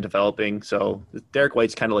learning and developing. So Derek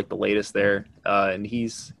White's kind of like the latest there, and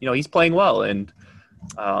he's playing well. And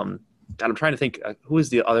God, I'm trying to think who is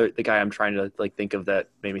the guy I'm trying to think of that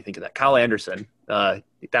made me think of that. Kyle Anderson. That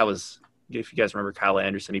was, if you guys remember Kyle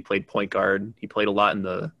Anderson, he played point guard. He played a lot in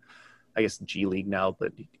the, I guess, G League now,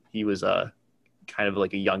 but he was kind of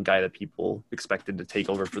like a young guy that people expected to take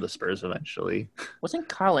over for the Spurs eventually. Wasn't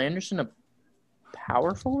Kyle Anderson a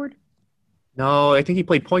power forward? No, I think he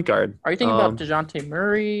played point guard. Are you thinking about DeJounte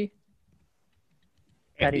Murray?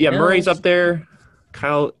 Yeah, Murray's up there.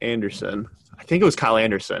 Kyle Anderson. I think it was Kyle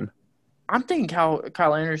Anderson. I'm thinking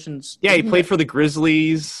Kyle Anderson's. Yeah, he played for the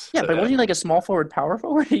Grizzlies. Yeah, but wasn't he like a small forward, power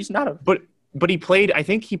forward? He's not a. But he played. I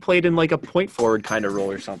think he played in like a point forward kind of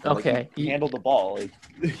role or something. Okay, like he handled the ball.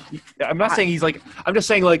 I'm not saying he's like. I'm just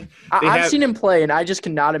saying like. I've seen him play, and I just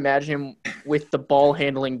cannot imagine him with the ball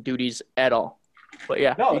handling duties at all. But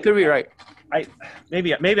yeah, you could be right.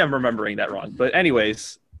 Maybe I'm remembering that wrong. But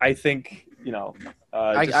anyways, I think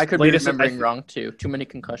I could be remembering wrong too. Too many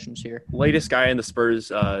concussions here. Latest guy in the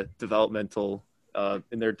Spurs developmental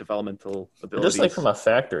in their developmental abilities. Just like from a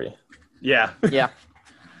factory. Yeah. Yeah.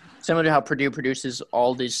 Similar to how Purdue produces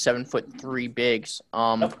all these 7'3" bigs.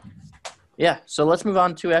 Yeah. So let's move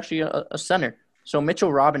on to actually a center. So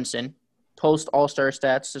Mitchell Robinson, post All-Star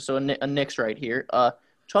stats. So a Knicks right here.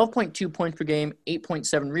 12.2 points per game,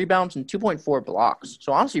 8.7 rebounds, and 2.4 blocks.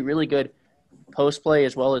 So honestly, really good post play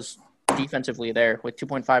as well as defensively there, with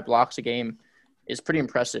 2.5 blocks a game is pretty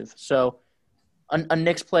impressive. So a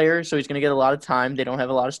Knicks player, so he's going to get a lot of time. They don't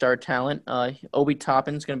have a lot of star talent. Obi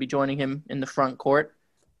Toppin's going to be joining him in the front court.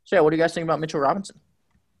 So yeah, what do you guys think about Mitchell Robinson?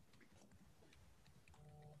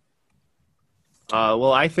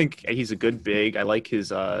 Well, I think he's a good big. I like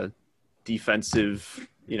his defensive,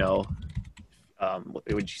 what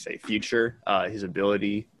would you say, future, his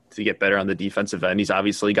ability to get better on the defensive end. He's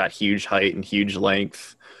obviously got huge height and huge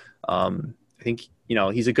length. I think,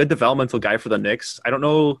 he's a good developmental guy for the Knicks. I don't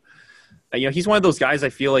know. He's one of those guys I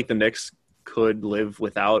feel like the Knicks could live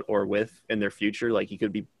without or with in their future. Like he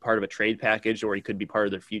could be part of a trade package or he could be part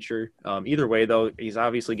of their future. Either way, though, he's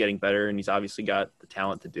obviously getting better and he's obviously got the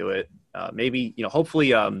talent to do it. Maybe,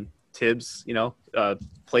 hopefully Tibbs,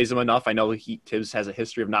 plays him enough. I know Tibbs has a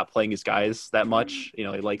history of not playing his guys that much. He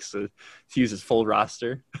likes to use his full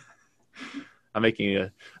roster. I'm making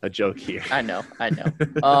a joke here. I know.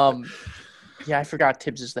 Yeah, I forgot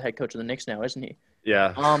Tibbs is the head coach of the Knicks now, isn't he?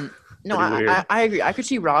 Yeah. No, I agree. I could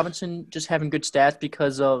see Robinson just having good stats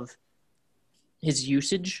because of his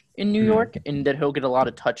usage in New York and that he'll get a lot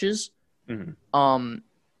of touches. Mm-hmm.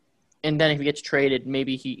 And then if he gets traded,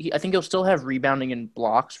 maybe I think he'll still have rebounding and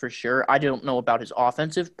blocks for sure. I don't know about his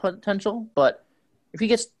offensive potential, but if he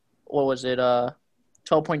gets,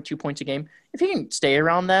 12.2 points a game, if he can stay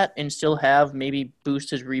around that and still have maybe boost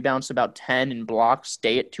his rebounds to about 10 and blocks,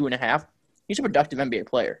 stay at 2.5, he's a productive NBA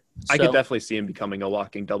player. I could definitely see him becoming a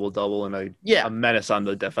walking double-double and a menace on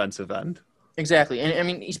the defensive end. Exactly. And I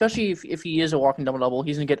mean, especially if he is a walking double-double,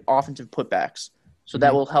 he's going to get offensive putbacks. So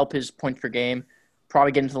that will help his points per game.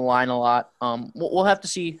 Probably get into the line a lot. We'll have to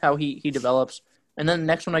see how he develops. And then the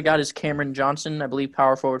next one I got is Cameron Johnson, I believe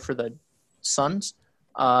power forward for the Suns.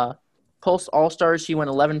 Post All-Stars, he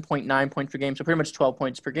went 11.9 points per game, so pretty much 12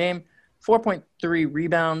 points per game, 4.3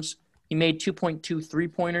 rebounds. He made 2.2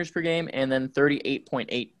 three-pointers per game, and then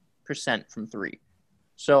 38.8% from three.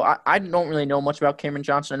 So I don't really know much about Cameron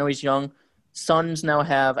Johnson. I know he's young. Suns now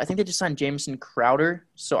have – I think they just signed Jamison Crowder,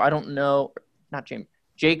 so I don't know – not James.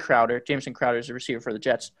 Jay Crowder. Jamison Crowder is a receiver for the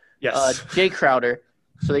Jets. Yes. Jay Crowder.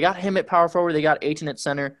 So they got him at power forward. They got Ayton at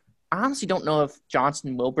center. I honestly don't know if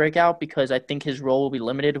Johnson will break out because I think his role will be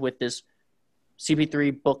limited with this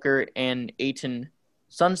CP3, Booker, and Ayton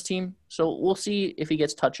Suns team. So we'll see if he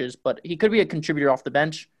gets touches, but he could be a contributor off the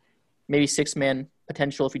bench, maybe six-man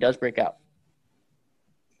potential if he does break out.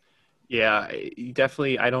 Yeah,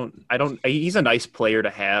 definitely. He's a nice player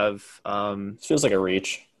to have. Feels like a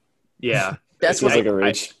reach. Yeah. That's what like a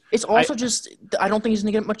reach. It's also just I don't think he's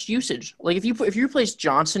gonna get much usage. Like if you replace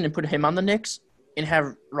Johnson and put him on the Knicks and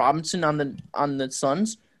have Robinson on the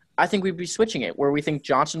Suns, I think we'd be switching it where we think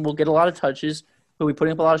Johnson will get a lot of touches, he'll be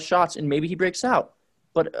putting up a lot of shots, and maybe he breaks out.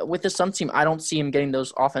 But with the Suns team, I don't see him getting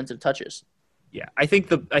those offensive touches. Yeah, I think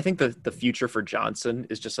the future for Johnson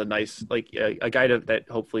is just a nice a guy that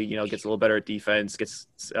hopefully gets a little better at defense,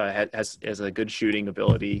 has a good shooting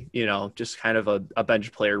ability, just kind of a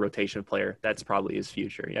bench player, rotation player. That's probably his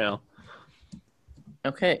future,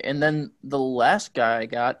 Okay, and then the last guy I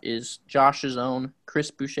got is Josh's own Chris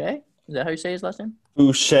Boucher. Is that how you say his last name?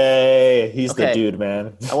 Boucher, he's the dude,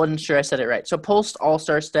 man. I wasn't sure I said it right. So post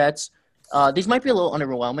All-Star stats, these might be a little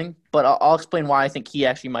underwhelming, but I'll explain why I think he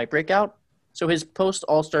actually might break out. So his post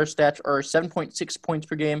All-Star stats are 7.6 points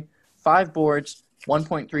per game, 5 boards,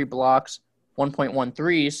 1.3 blocks, 1.1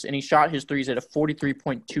 threes, and he shot his threes at a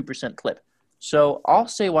 43.2% clip. So I'll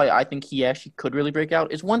say why I think he actually could really break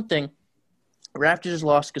out is one thing, Raptors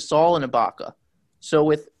lost Gasol and Ibaka. So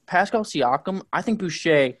with Pascal Siakam, I think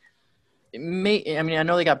Boucher I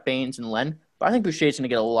know they got Baines and Len, but I think Boucher is going to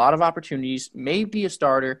get a lot of opportunities, may be a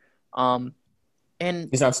starter. And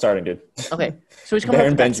he's not starting, dude. Okay, so he's coming off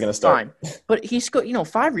the bench. Going to start. Fine. But he's got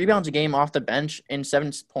 5 rebounds a game off the bench and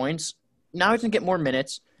 7 points. Now he's going to get more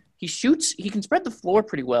minutes. He shoots. He can spread the floor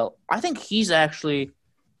pretty well. I think he's actually,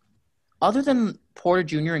 other than Porter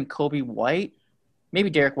Jr. and Kobe White,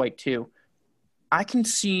 maybe Derek White too, I can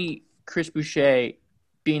see Chris Boucher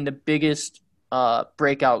being the biggest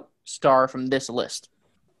breakout star from this list.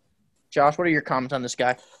 Josh, what are your comments on this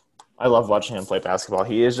guy? I love watching him play basketball.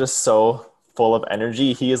 He is just so full of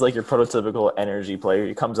energy. He is like your prototypical energy player.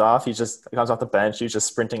 He comes off the bench. He's just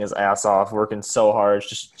sprinting his ass off, working so hard,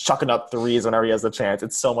 just chucking up threes whenever he has the chance.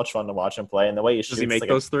 It's so much fun to watch him play. And the way he shoots. Does he make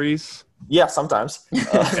those threes? Yeah, sometimes.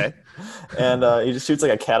 Okay. And he just shoots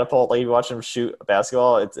like a catapult. Like you watch him shoot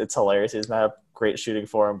basketball, it's hilarious. He doesn't have great shooting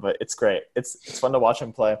for him, but it's great. It's fun to watch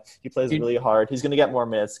him play. He plays really hard. He's going to get more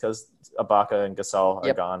minutes because Ibaka and Gasol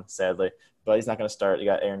are gone, sadly. But he's not going to start. You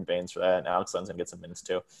got Aaron Baines for that, and Alex Len's going to get some minutes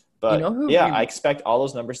too. But, I expect all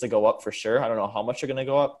those numbers to go up for sure. I don't know how much they're going to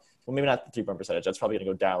go up. Well, maybe not the three-point percentage. That's probably going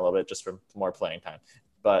to go down a little bit just for more playing time.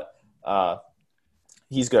 But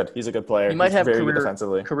he's good. He's a good player. He might have very good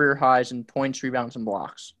defensively. Career highs in points, rebounds, and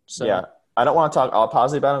blocks. So. Yeah. I don't want to talk all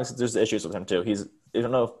positive about him because there's issues with him too. I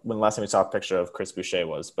don't know when last time we saw a picture of Chris Boucher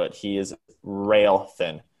was, but he is rail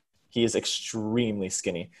thin. He is extremely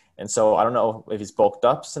skinny. And so I don't know if he's bulked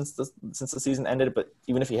up since the season ended, but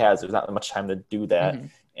even if he has, there's not much time to do that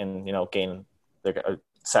and, gain a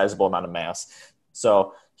sizable amount of mass.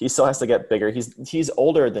 So he still has to get bigger. He's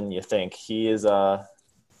older than you think. He is I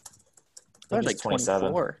think he's 27.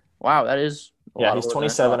 24. Wow, that is he's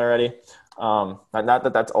 27 already. Not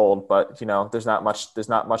that that's old, but there's not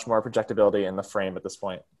much more projectability in the frame at this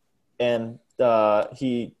point. And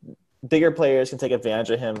bigger players can take advantage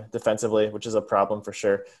of him defensively, which is a problem for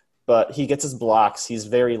sure. But he gets his blocks. He's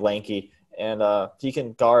very lanky, and he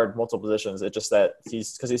can guard multiple positions. It's just that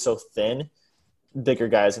because he's so thin, bigger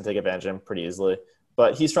guys can take advantage of him pretty easily.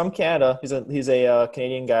 But he's from Canada. He's a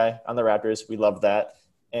Canadian guy on the Raptors. We love that.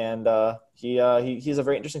 And he's a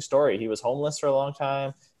very interesting story. He was homeless for a long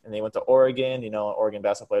time, and then he went to Oregon. Oregon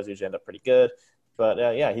basketball players usually end up pretty good.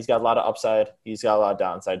 But he's got a lot of upside. He's got a lot of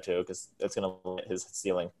downside too, because that's going to limit his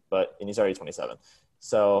ceiling. And he's already 27,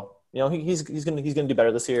 so he's going to do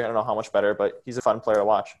better this year. I don't know how much better, but he's a fun player to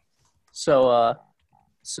watch. So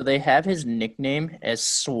they have his nickname as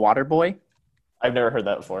Swatter Boy. I've never heard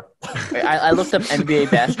that before. I looked up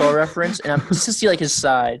NBA basketball reference, and just to see like his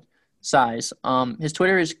size. His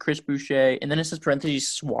Twitter is Chris Boucher, and then it says parentheses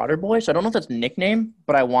Swatter Boy. So I don't know if that's a nickname,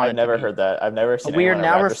 but I've never heard that. I've never seen. We are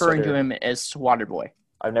now referring to him as Swatter Boy.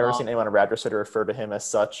 I've never seen anyone on Raptors Twitter refer to him as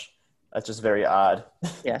such. That's just very odd.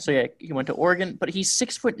 Yeah. So he went to Oregon, but he's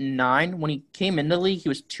 6'9". When he came into the league, he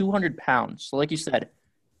was 200 pounds. So like you said,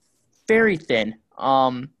 very thin.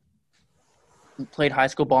 Played high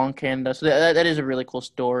school ball in Canada, so that is a really cool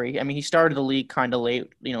story. I mean, he started the league kind of late,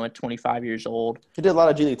 at 25 years old. He did a lot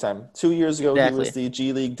of G League time. 2 years ago, He was the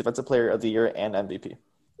G League Defensive Player of the Year and MVP.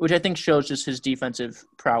 Which I think shows just his defensive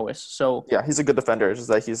prowess. So yeah, he's a good defender. It's just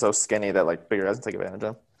that he's so skinny that bigger guys can take advantage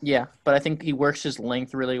of him. Yeah, but I think he works his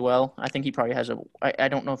length really well. I think he probably has I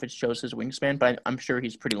don't know if it shows his wingspan, but I'm sure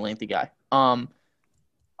he's a pretty lengthy guy.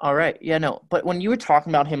 All right, yeah, no. But when you were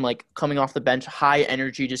talking about him coming off the bench, high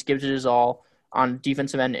energy, just gives it his all on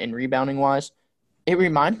defensive end and rebounding wise, it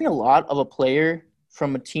reminds me a lot of a player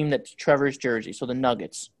from a team that's Trevor's jersey, so the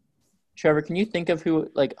Nuggets. Trevor, can you think of who,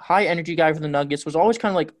 high energy guy for the Nuggets, was always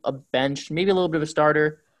kind of a bench, maybe a little bit of a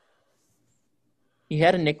starter? He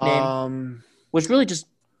had a nickname. Was really just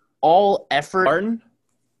all effort. Martin?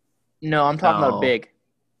 No, I'm talking about big.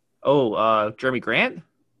 Oh, Jeremy Grant?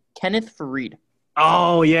 Kenneth Faried.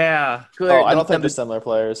 Oh, yeah. Good. I don't think they're similar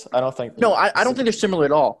players. I don't think. No, I don't think they're similar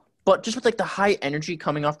at all. But just with the high energy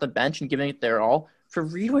coming off the bench and giving it their all,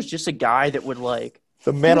 Faried was just a guy that would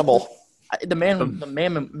the manimal. The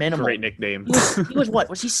manimal. Great nickname. He was what?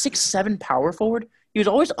 Was he 6'7" power forward? He was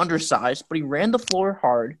always undersized, but he ran the floor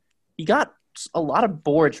hard. He got a lot of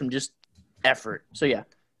boards from just effort. So yeah,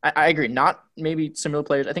 I agree. Not maybe similar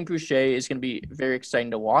players. I think Boucher is going to be very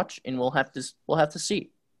exciting to watch, and we'll have to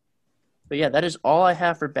see. But yeah, that is all I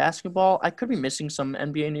have for basketball. I could be missing some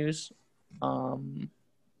NBA news.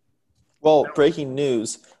 Well, breaking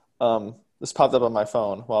news. This popped up on my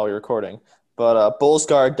phone while we were recording. But Bulls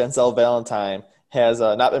guard Denzel Valentine has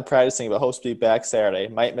not been practicing, but hopes to be back Saturday.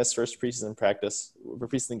 Might miss first preseason practice for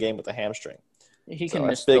preseason game with a hamstring. He can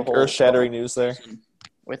miss big the whole earth-shattering news there.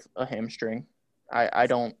 With a hamstring. I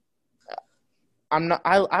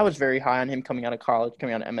was very high on him coming out of college,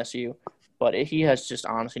 coming out of MSU, but he has just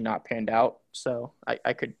honestly not panned out. So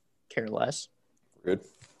I could care less. Good.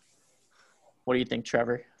 What do you think,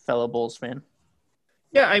 Trevor, fellow Bulls fan?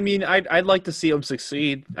 Yeah, I mean, I'd like to see him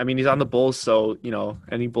succeed. I mean, he's on the Bulls, so,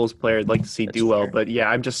 any Bulls player I'd like to see do well. But, yeah,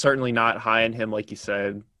 I'm just certainly not high on him, like you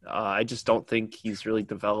said. I just don't think he's really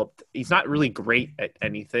developed. He's not really great at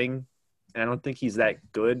anything, and I don't think he's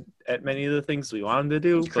that good at many of the things we want him to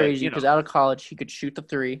do. It's crazy because out of college, he could shoot the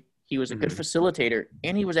three. He was a good facilitator,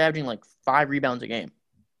 and he was averaging 5 rebounds a game.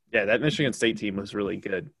 Yeah, that Michigan State team was really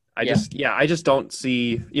good. I just don't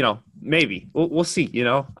see, maybe. We'll see,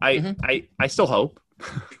 I still hope.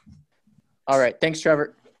 All right. Thanks,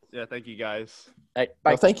 Trevor. Yeah, thank you, guys. All right, bye.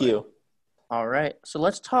 Well, thank you. All right. So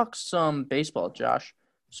let's talk some baseball, Josh.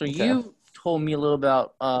 So Okay. You told me a little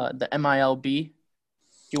about the MILB. Do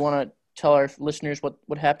you want to tell our listeners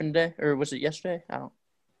what happened today? Or was it yesterday? I don't.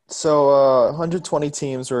 So 120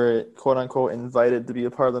 teams were, quote-unquote, invited to be a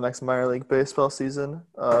part of the next minor league baseball season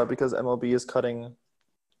because MLB is cutting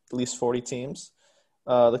at least 40 teams.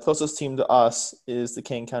 The closest team to us is the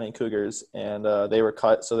Kane County Cougars, and they were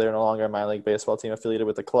cut, so they're no longer a minor league baseball team affiliated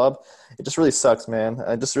with the club. It just really sucks, man.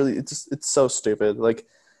 It's so stupid.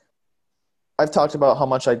 I've talked about how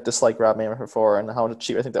much I dislike Rob Manfred before and how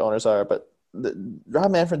cheap I think the owners are, but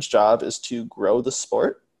Rob Manfred's job is to grow the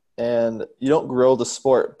sport, and you don't grow the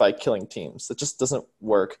sport by killing teams. It just doesn't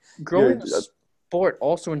work. Growing the sport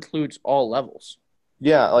also includes all levels.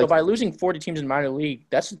 Yeah. So by losing 40 teams in minor league,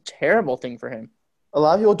 that's a terrible thing for him. A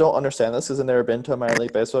lot of people don't understand this because they've never been to a minor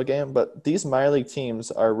league baseball game, but these minor league teams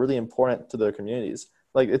are really important to their communities.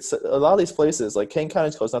 It's a lot of these places, Kane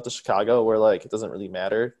County's close enough to Chicago where, it doesn't really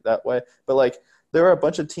matter that way. But, there are a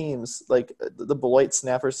bunch of teams like the Beloit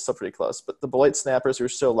Snappers is still pretty close, but the Beloit Snappers who are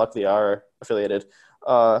still luckily are affiliated.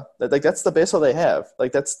 Like that's the baseball they have.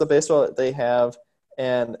 Like that's the baseball that they have,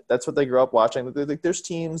 and that's what they grew up watching. Like, there's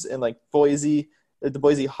teams in like Boise, the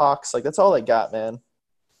Boise Hawks. Like that's all they got, man.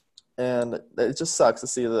 And it just sucks to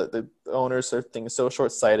see the owners are thinking so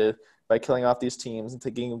short-sighted by killing off these teams and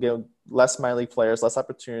taking less minor league players, less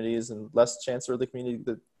opportunities, and less chance for the community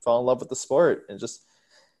to fall in love with the sport. And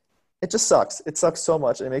it just sucks. It sucks so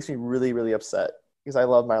much. And it makes me really, really upset because I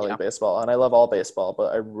love minor league baseball and I love all baseball,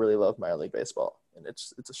 but I really love minor league baseball, and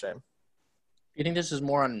it's a shame. You think this is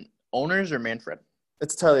more on owners or Manfred?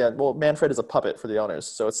 It's entirely on. Well, Manfred is a puppet for the owners,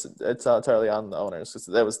 so it's entirely on the owners.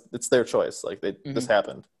 It's their choice. Like this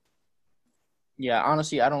happened. Yeah,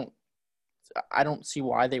 honestly, I don't see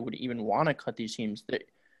why they would even want to cut these teams.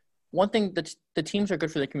 One thing that the teams are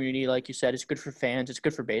good for the community, like you said, it's good for fans, it's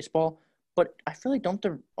good for baseball. But I feel like don't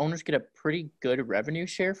the owners get a pretty good revenue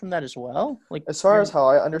share from that as well? Like as far as how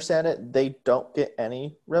I understand it, they don't get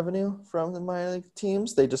any revenue from the minor league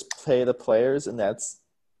teams. They just pay the players, and that's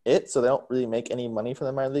it. So they don't really make any money from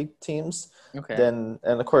the minor league teams. Okay. And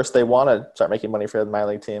of course they want to start making money for the minor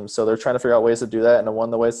league teams. So they're trying to figure out ways to do that. And one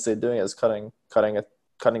of the ways they're doing it is cutting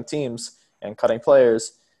teams and cutting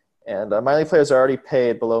players. And minor league players are already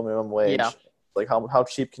paid below minimum wage. Yeah. Like how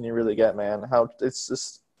cheap can you really get, man? It's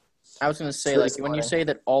just. I was going to say, like, when you say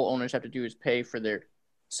that all owners have to do is pay for their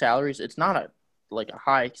salaries, it's not a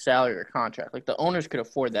high salary or contract. Like, the owners could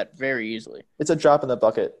afford that very easily. It's a drop in the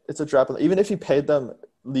bucket. Even if you paid them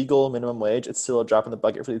legal minimum wage, it's still a drop in the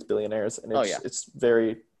bucket for these billionaires. And it's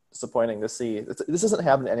very disappointing to see. This doesn't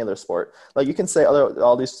happen in any other sport. Like, you can say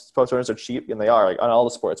all these sports owners are cheap, and they are, like, on all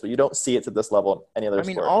the sports, but you don't see it to this level in any other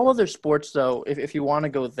sport. All other sports, though, if you want to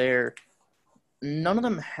go there, none of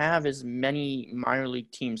them have as many minor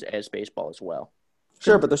league teams as baseball as well.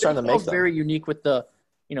 Sure, but they're starting to make them. It's very unique with the,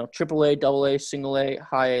 AAA, AA, single A,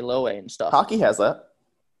 high A, low A, and stuff. Hockey has that.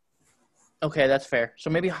 Okay, that's fair. So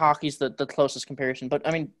maybe hockey's the closest comparison, but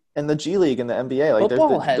I mean, and the G League and the NBA, like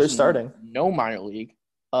they're starting. No minor league.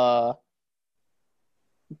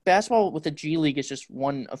 Basketball with the G League is just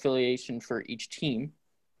one affiliation for each team.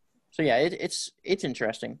 So yeah, it's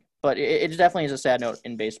interesting, but it definitely is a sad note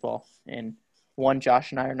in baseball, and one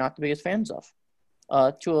Josh and I are not the biggest fans of.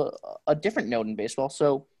 To a different note in baseball,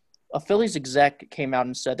 so a Phillies exec came out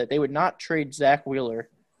and said that they would not trade Zach Wheeler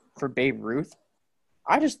for Babe Ruth.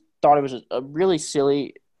 I just thought it was a really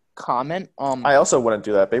silly comment. I also wouldn't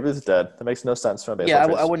do that. Babe Ruth's dead. That makes no sense from a baseball.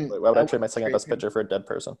 Yeah, I wouldn't. Why would I trade my second best pitcher for a dead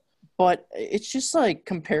person? But it's just like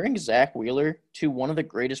comparing Zach Wheeler to one of the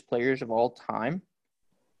greatest players of all time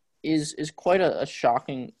is quite a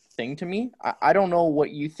shocking thing to me. I don't know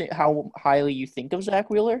what you think, how highly you think of Zach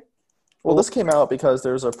Wheeler. Well, this came out because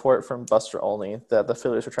there was a report from Buster Olney that the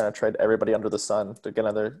Phillies were trying to trade everybody under the sun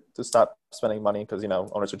to stop spending money because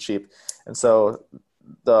owners are cheap, and so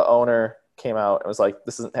the owner came out and was like,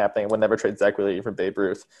 "This isn't happening. We'll never trade Zach Wheeler for Babe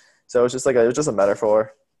Ruth." So it was just a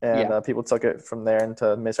metaphor, and people took it from there and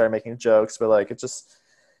started making jokes. But like it just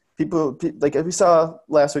people like we saw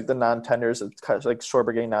last week the non-tenders, like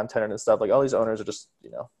Schwarber getting non-tendered and stuff. Like all these owners are just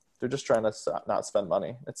they're just trying to not spend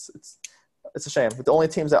money. It's a shame. But the only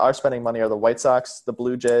teams that are spending money are the White Sox, the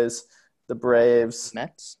Blue Jays, the Braves,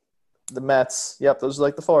 the Mets. Yep, those are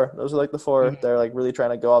like the four. Mm-hmm. They're like really trying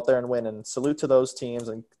to go out there and win. And salute to those teams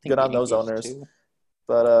and good on those owners. Too.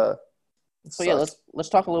 But so yeah, let's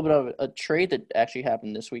talk a little bit of a trade that actually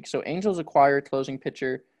happened this week. So Angels acquired closing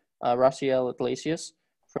pitcher Raciel Iglesias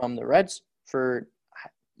from the Reds for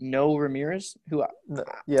No Ramirez. He. I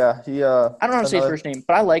don't know how to say his first name,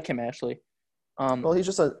 but I like him actually. Well, he's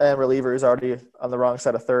just a reliever who's already on the wrong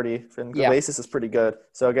side of 30, and Iglesias is pretty good.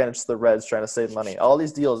 So, again, it's the Reds trying to save money. All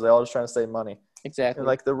these deals, they're all just trying to save money. Exactly. And,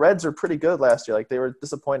 like, the Reds are pretty good last year. Like, they were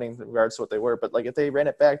disappointing in regards to what they were. But, like, if they ran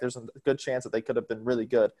it back, there's a good chance that they could have been really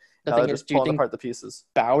good. The thing is, do you think apart the pieces.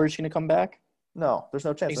 Bauer's going to come back? No, there's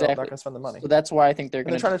no chance. Exactly. They're not going to spend the money. So that's why I think they're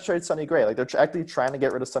going to – they're trying to trade Sonny Gray. Like, they're actually trying to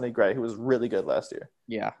get rid of Sonny Gray, who was really good last year.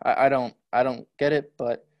 Yeah, I don't get it,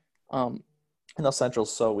 but NL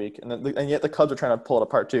Central's so weak, and yet the Cubs are trying to pull it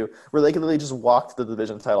apart too, where they could literally just walk to the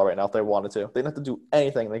division title right now if they wanted to. They don't have to do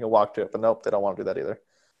anything; they can walk to it. But nope, they don't want to do that either.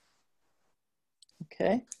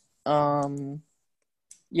 Okay.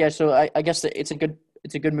 Yeah. So I guess it's a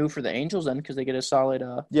good move for the Angels then because they get a solid.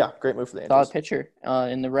 Great move for the Angels. Solid pitcher.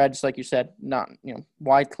 In the Reds, like you said, not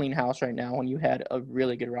wide clean house right now when you had a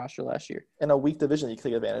really good roster last year. In a weak division, you can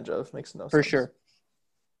take advantage of. Makes no sense. For sure.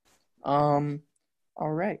 All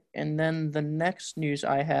right. And then the next news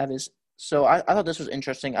I have is so I thought this was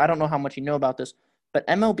interesting. I don't know how much you know about this, but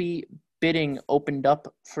MLB bidding opened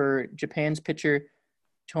up for Japan's pitcher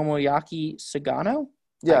Tomoyaki Sagano.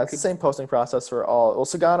 Yeah, it's the same posting process for all. Well,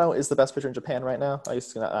 Sagano is the best pitcher in Japan right now. I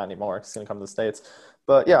guess not anymore. He's going to come to the States.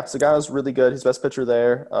 But yeah, Sagano's really good. He's the best pitcher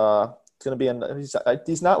there. It's going to be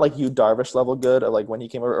he's not like Yu Darvish level good, or like when he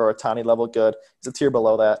came over, or Otani level good. He's a tier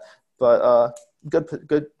below that. But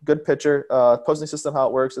good pitcher. Posting system, how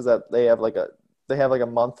it works is that they have like a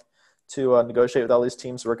month to negotiate with all these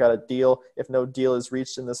teams to work out a deal. If no deal is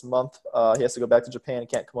reached in this month, he has to go back to Japan. He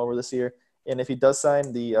can't come over this year. And if he does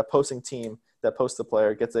sign, the posting team that posts the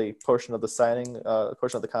player gets a portion of the signing,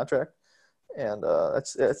 portion of the contract. And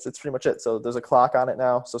that's pretty much it. So there's a clock on it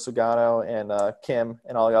now. So Sugano and Kim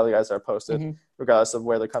and all the other guys that are posted, regardless of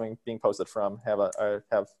where they're being posted from, have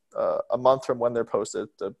a month from when they're posted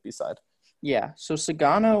to be signed. Yeah. So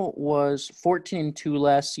Sagano was 14-2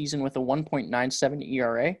 last season with a 1.97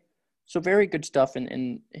 ERA. So very good stuff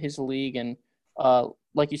in his league. And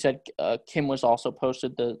like you said, Kim was also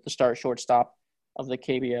posted the start shortstop of the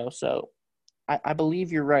KBO. So I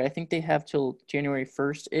believe you're right. I think they have till January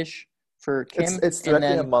 1st-ish for Kim. It's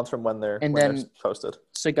directly a month from when they're posted.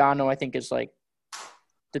 Sagano, I think, is like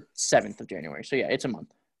the 7th of January. So, yeah, it's a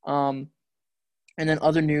month. And then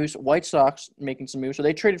other news, White Sox making some moves. So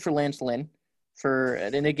they traded for Lance Lynn,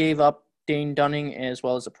 and they gave up Dane Dunning as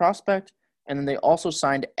well as a prospect. And then they also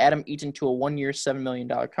signed Adam Eaton to a 1-year, $7 million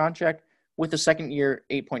contract with a second-year,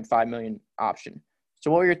 $8.5 million option. So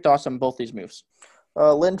what were your thoughts on both these moves?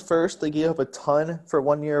 Lynn first, they gave up a ton for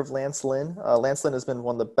 1 year of Lance Lynn. Lance Lynn has been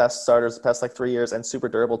one of the best starters the past 3 years and super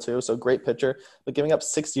durable too, so great pitcher. But giving up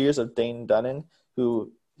 6 years of Dane Dunning,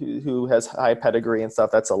 who has high pedigree and stuff,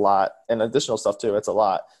 that's a lot. And additional stuff too, it's a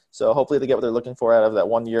lot. So hopefully they get what they're looking for out of that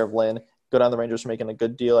 1 year of Lynn. Good on the Rangers for making a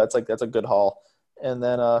good deal. That's a good haul. And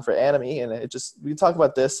then for Adam Eaton, we talk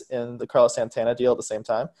about this in the Carlos Santana deal at the same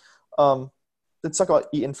time. Let's talk about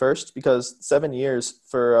Eaton first, because 7 years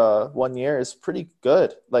for 1 year is pretty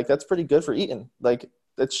good. Like, that's pretty good for Eaton. Like,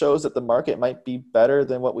 it shows that the market might be better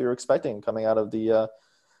than what we were expecting coming out of the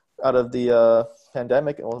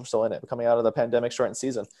pandemic. Well, we're still in it, coming out of the pandemic shortened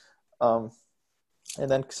season. And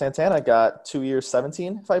then Santana got 2 years,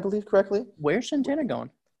 17, if I believe correctly. Where's Santana going?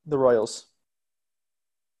 The Royals,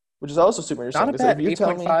 which is also super interesting. Not a bad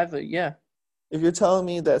 8.5, yeah. If you're telling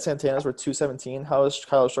me that Santana's worth 217, how is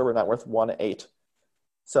Kyle Schwarber not worth 1.8?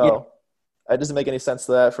 So it doesn't make any sense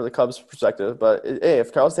to that for the Cubs' perspective. But hey,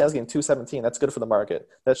 if Carlos Santana's getting 217, that's good for the market.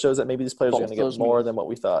 That shows that maybe these players are going to get more than what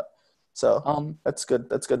we thought. So that's good.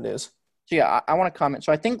 That's good news. So yeah, I want to comment.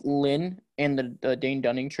 So I think Lynn and the Dane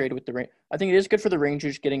Dunning trade with the Rangers, I think it is good for the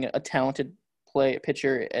Rangers getting a talented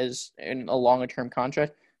pitcher as in a longer term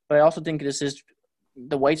contract. But I also think this is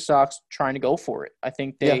the White Sox trying to go for it. I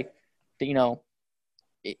think they even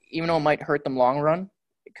though it might hurt them long run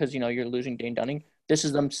because you're losing Dane Dunning, this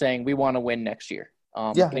is them saying we want to win next year.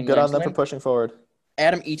 Good on them for pushing forward.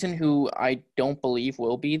 Adam Eaton, who I don't believe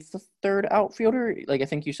will be the third outfielder. Like I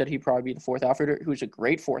think you said he'd probably be the fourth outfielder, who's a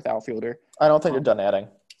great fourth outfielder. I don't think they're done adding.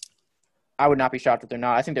 I would not be shocked if they're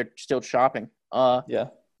not. I think they're still shopping.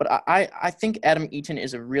 But I think Adam Eaton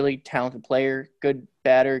is a really talented player, good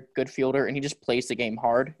batter, good fielder, and he just plays the game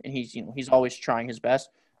hard, and he's always trying his best.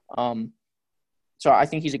 So I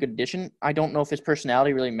think he's a good addition. I don't know if his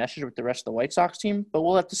personality really meshes with the rest of the White Sox team, but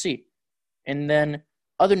we'll have to see. And then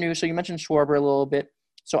other news, so you mentioned Schwarber a little bit.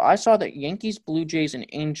 So I saw that Yankees, Blue Jays, and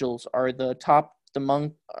Angels are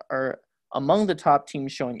among the top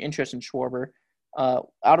teams showing interest in Schwarber.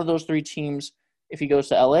 Out of those three teams, if he goes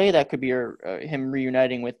to LA, that could be him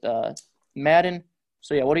reuniting with Madden.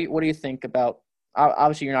 So yeah, what do you think about?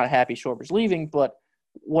 Obviously, you're not happy Schwarber's leaving, but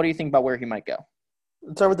what do you think about where he might go?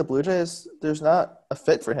 Let's start with the Blue Jays. There's not a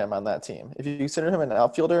fit for him on that team. If you consider him an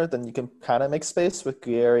outfielder, then you can kind of make space with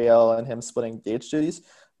Gurriel and him splitting DH duties,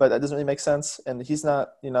 but that doesn't really make sense. And he's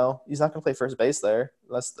not going to play first base there.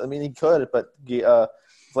 He could, but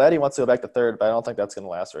Vladdy wants to go back to third, but I don't think that's going to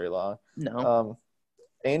last very long. No.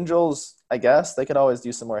 Angels, I guess they could always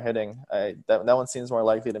do some more hitting. That one seems more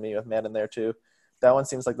likely to me with Madden there too. That one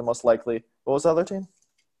seems like the most likely. What was the other team?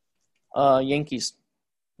 Yankees.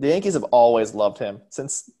 The Yankees have always loved him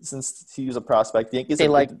since he was a prospect. The Yankees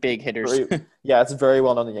like big hitters. It's very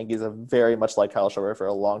well known. The Yankees have very much liked Kyle Schwarber for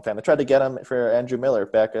a long time. They tried to get him for Andrew Miller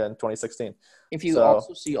back in 2016. If you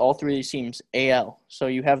also see all three of these teams AL, so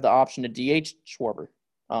you have the option to DH Schwarber.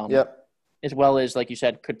 As well as, like you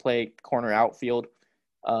said, could play corner outfield.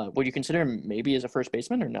 Would you consider him maybe as a first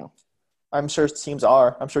baseman or no? I'm sure teams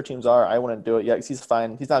are. I wouldn't do it yet because he's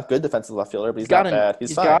fine. He's not a good defensive left fielder, but he's not bad.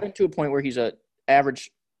 He's fine. Gotten to a point where he's an average.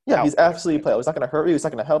 Yeah, he's absolutely playable. He's not going to hurt you. He's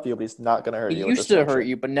not going to help you, but he's not going to hurt you. He used to hurt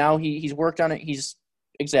you, but now he's worked on it. He's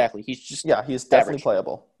just he's definitely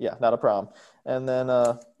playable. Yeah, not a problem. And then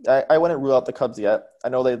I wouldn't rule out the Cubs yet. I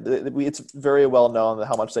know it's very well known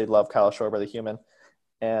how much they love Kyle Schwarber, the human.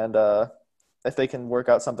 And if they can work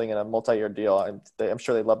out something in a multi-year deal, I'm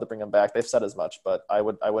sure they'd love to bring him back. They've said as much, but I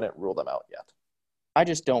wouldn't rule them out yet. I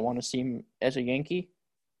just don't want to see him as a Yankee.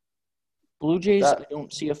 Blue Jays, I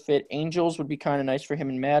don't see a fit. Angels would be kind of nice for him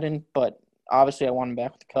in Madden, but obviously I want him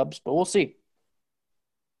back with the Cubs, but we'll see.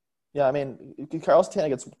 Yeah, I mean, Carl Santana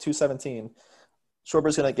gets 217.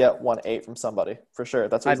 Schwarber's going to get 1.8 from somebody, for sure.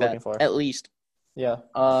 That's what he's looking for. At least. Yeah.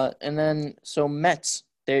 And then, so Mets,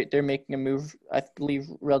 they're making a move, I believe,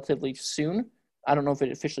 relatively soon. I don't know if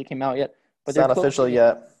it officially came out yet. But it's not official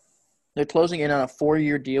yet. They're closing in on a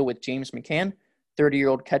 4-year deal with James McCann,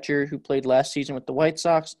 30-year-old catcher who played last season with the White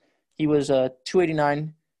Sox. He was a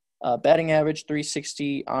 289 batting average,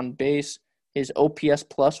 360 on base. His OPS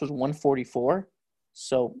plus was 144.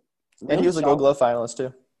 So, really and he was a Gold Glove finalist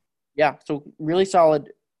too. Yeah, so really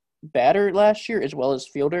solid batter last year as well as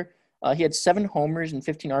fielder. He had 7 homers and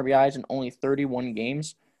 15 RBIs in only 31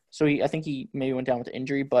 games. So I think he maybe went down with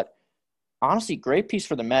injury, but honestly, great piece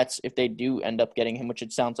for the Mets if they do end up getting him, which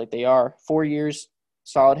it sounds like they are. 4 years,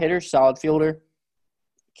 solid hitter, solid fielder,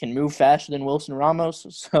 can move faster than Wilson Ramos.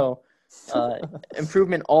 So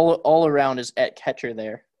improvement all around is at catcher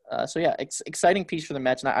there. So yeah, exciting piece for the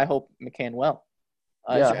Mets, and I hope McCann well.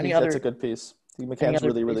 Yeah, that's a good piece. McCann's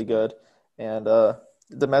really, really good. And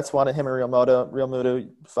the Mets wanted him and Real Muto.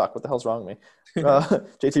 Fuck, what the hell's wrong with me?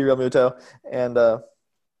 JT Real Muto. And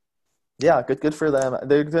yeah, good for them.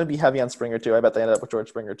 They're going to be heavy on Springer too. I bet they end up with George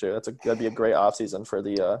Springer too. That'd be a great offseason for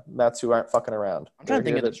the Mets who aren't fucking around. I'm trying to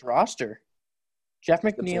think of this roster. Jeff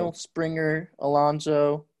McNeil, Springer,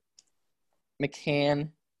 Alonso, McCann.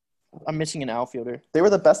 I'm missing an outfielder. They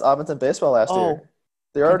were the best offense in baseball last year.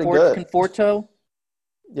 They're already good. Conforto.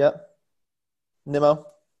 Yep.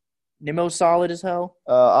 Nimmo's solid as hell.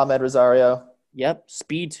 Ahmed Rosario. Yep.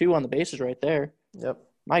 Speed, too, on the bases right there. Yep.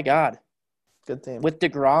 My God. Good team. With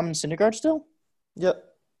DeGrom and Syndergaard still? Yep.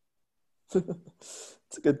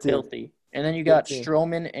 It's a good team. Filthy. And then you got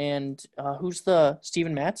Stroman and who's the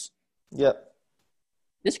Steven Matz? Yep.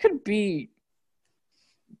 This could be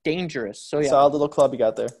dangerous. So yeah. Solid little club you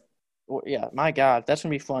got there. Yeah, my God. That's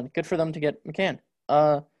going to be fun. Good for them to get McCann.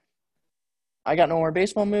 I got no more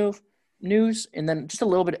baseball news, and then just a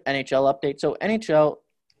little bit of NHL update. So NHL,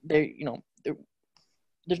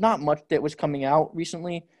 there's not much that was coming out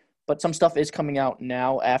recently, but some stuff is coming out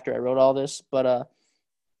now after I wrote all this. But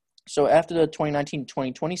so after the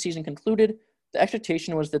 2019-2020 season concluded, the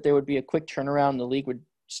expectation was that there would be a quick turnaround. The league would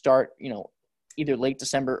start, either late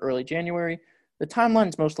December, early January. The timeline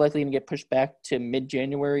is most likely going to get pushed back to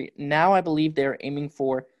mid-January. Now I believe they're aiming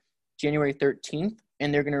for January 13th.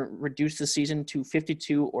 And they're going to reduce the season to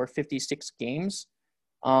 52 or 56 games.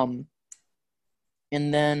 And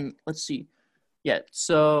then, let's see. Yeah,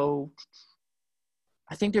 so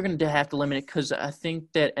I think they're going to have to limit it because I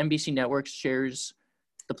think that NBC Network shares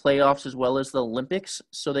the playoffs as well as the Olympics.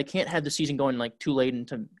 So they can't have the season going too late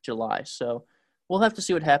into July. So we'll have to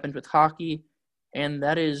see what happens with hockey. And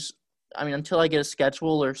that is, until I get a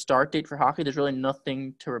schedule or start date for hockey, there's really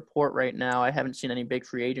nothing to report right now. I haven't seen any big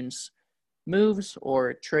free agents moves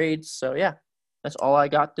or trades. So yeah, that's all I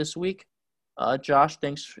got this week. Josh,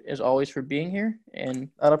 thanks as always for being here. And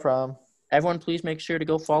not a problem. Everyone, please make sure to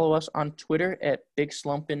go follow us on Twitter at Big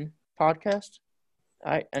Slumpin' Podcast.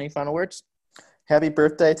 All right, any final words? Happy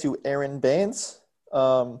birthday to Aaron Baines. Good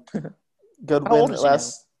How win old is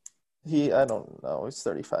last. I don't know. He's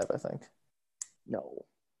 35, I think. No,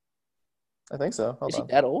 I think so. Hold is on.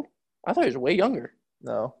 he that old? I thought he was way younger.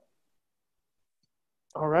 No.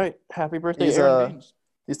 All right. Happy birthday, Aaron Baines.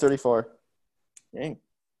 He's 34. Dang.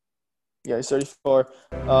 Yeah, he's 34.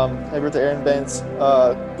 Happy birthday, Aaron Baines.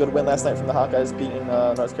 Good win last night from the Hawkeyes, beating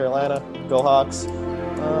North Carolina. Go Hawks.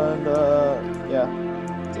 And, yeah.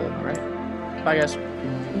 That's it. All right. Bye, guys.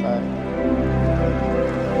 Bye.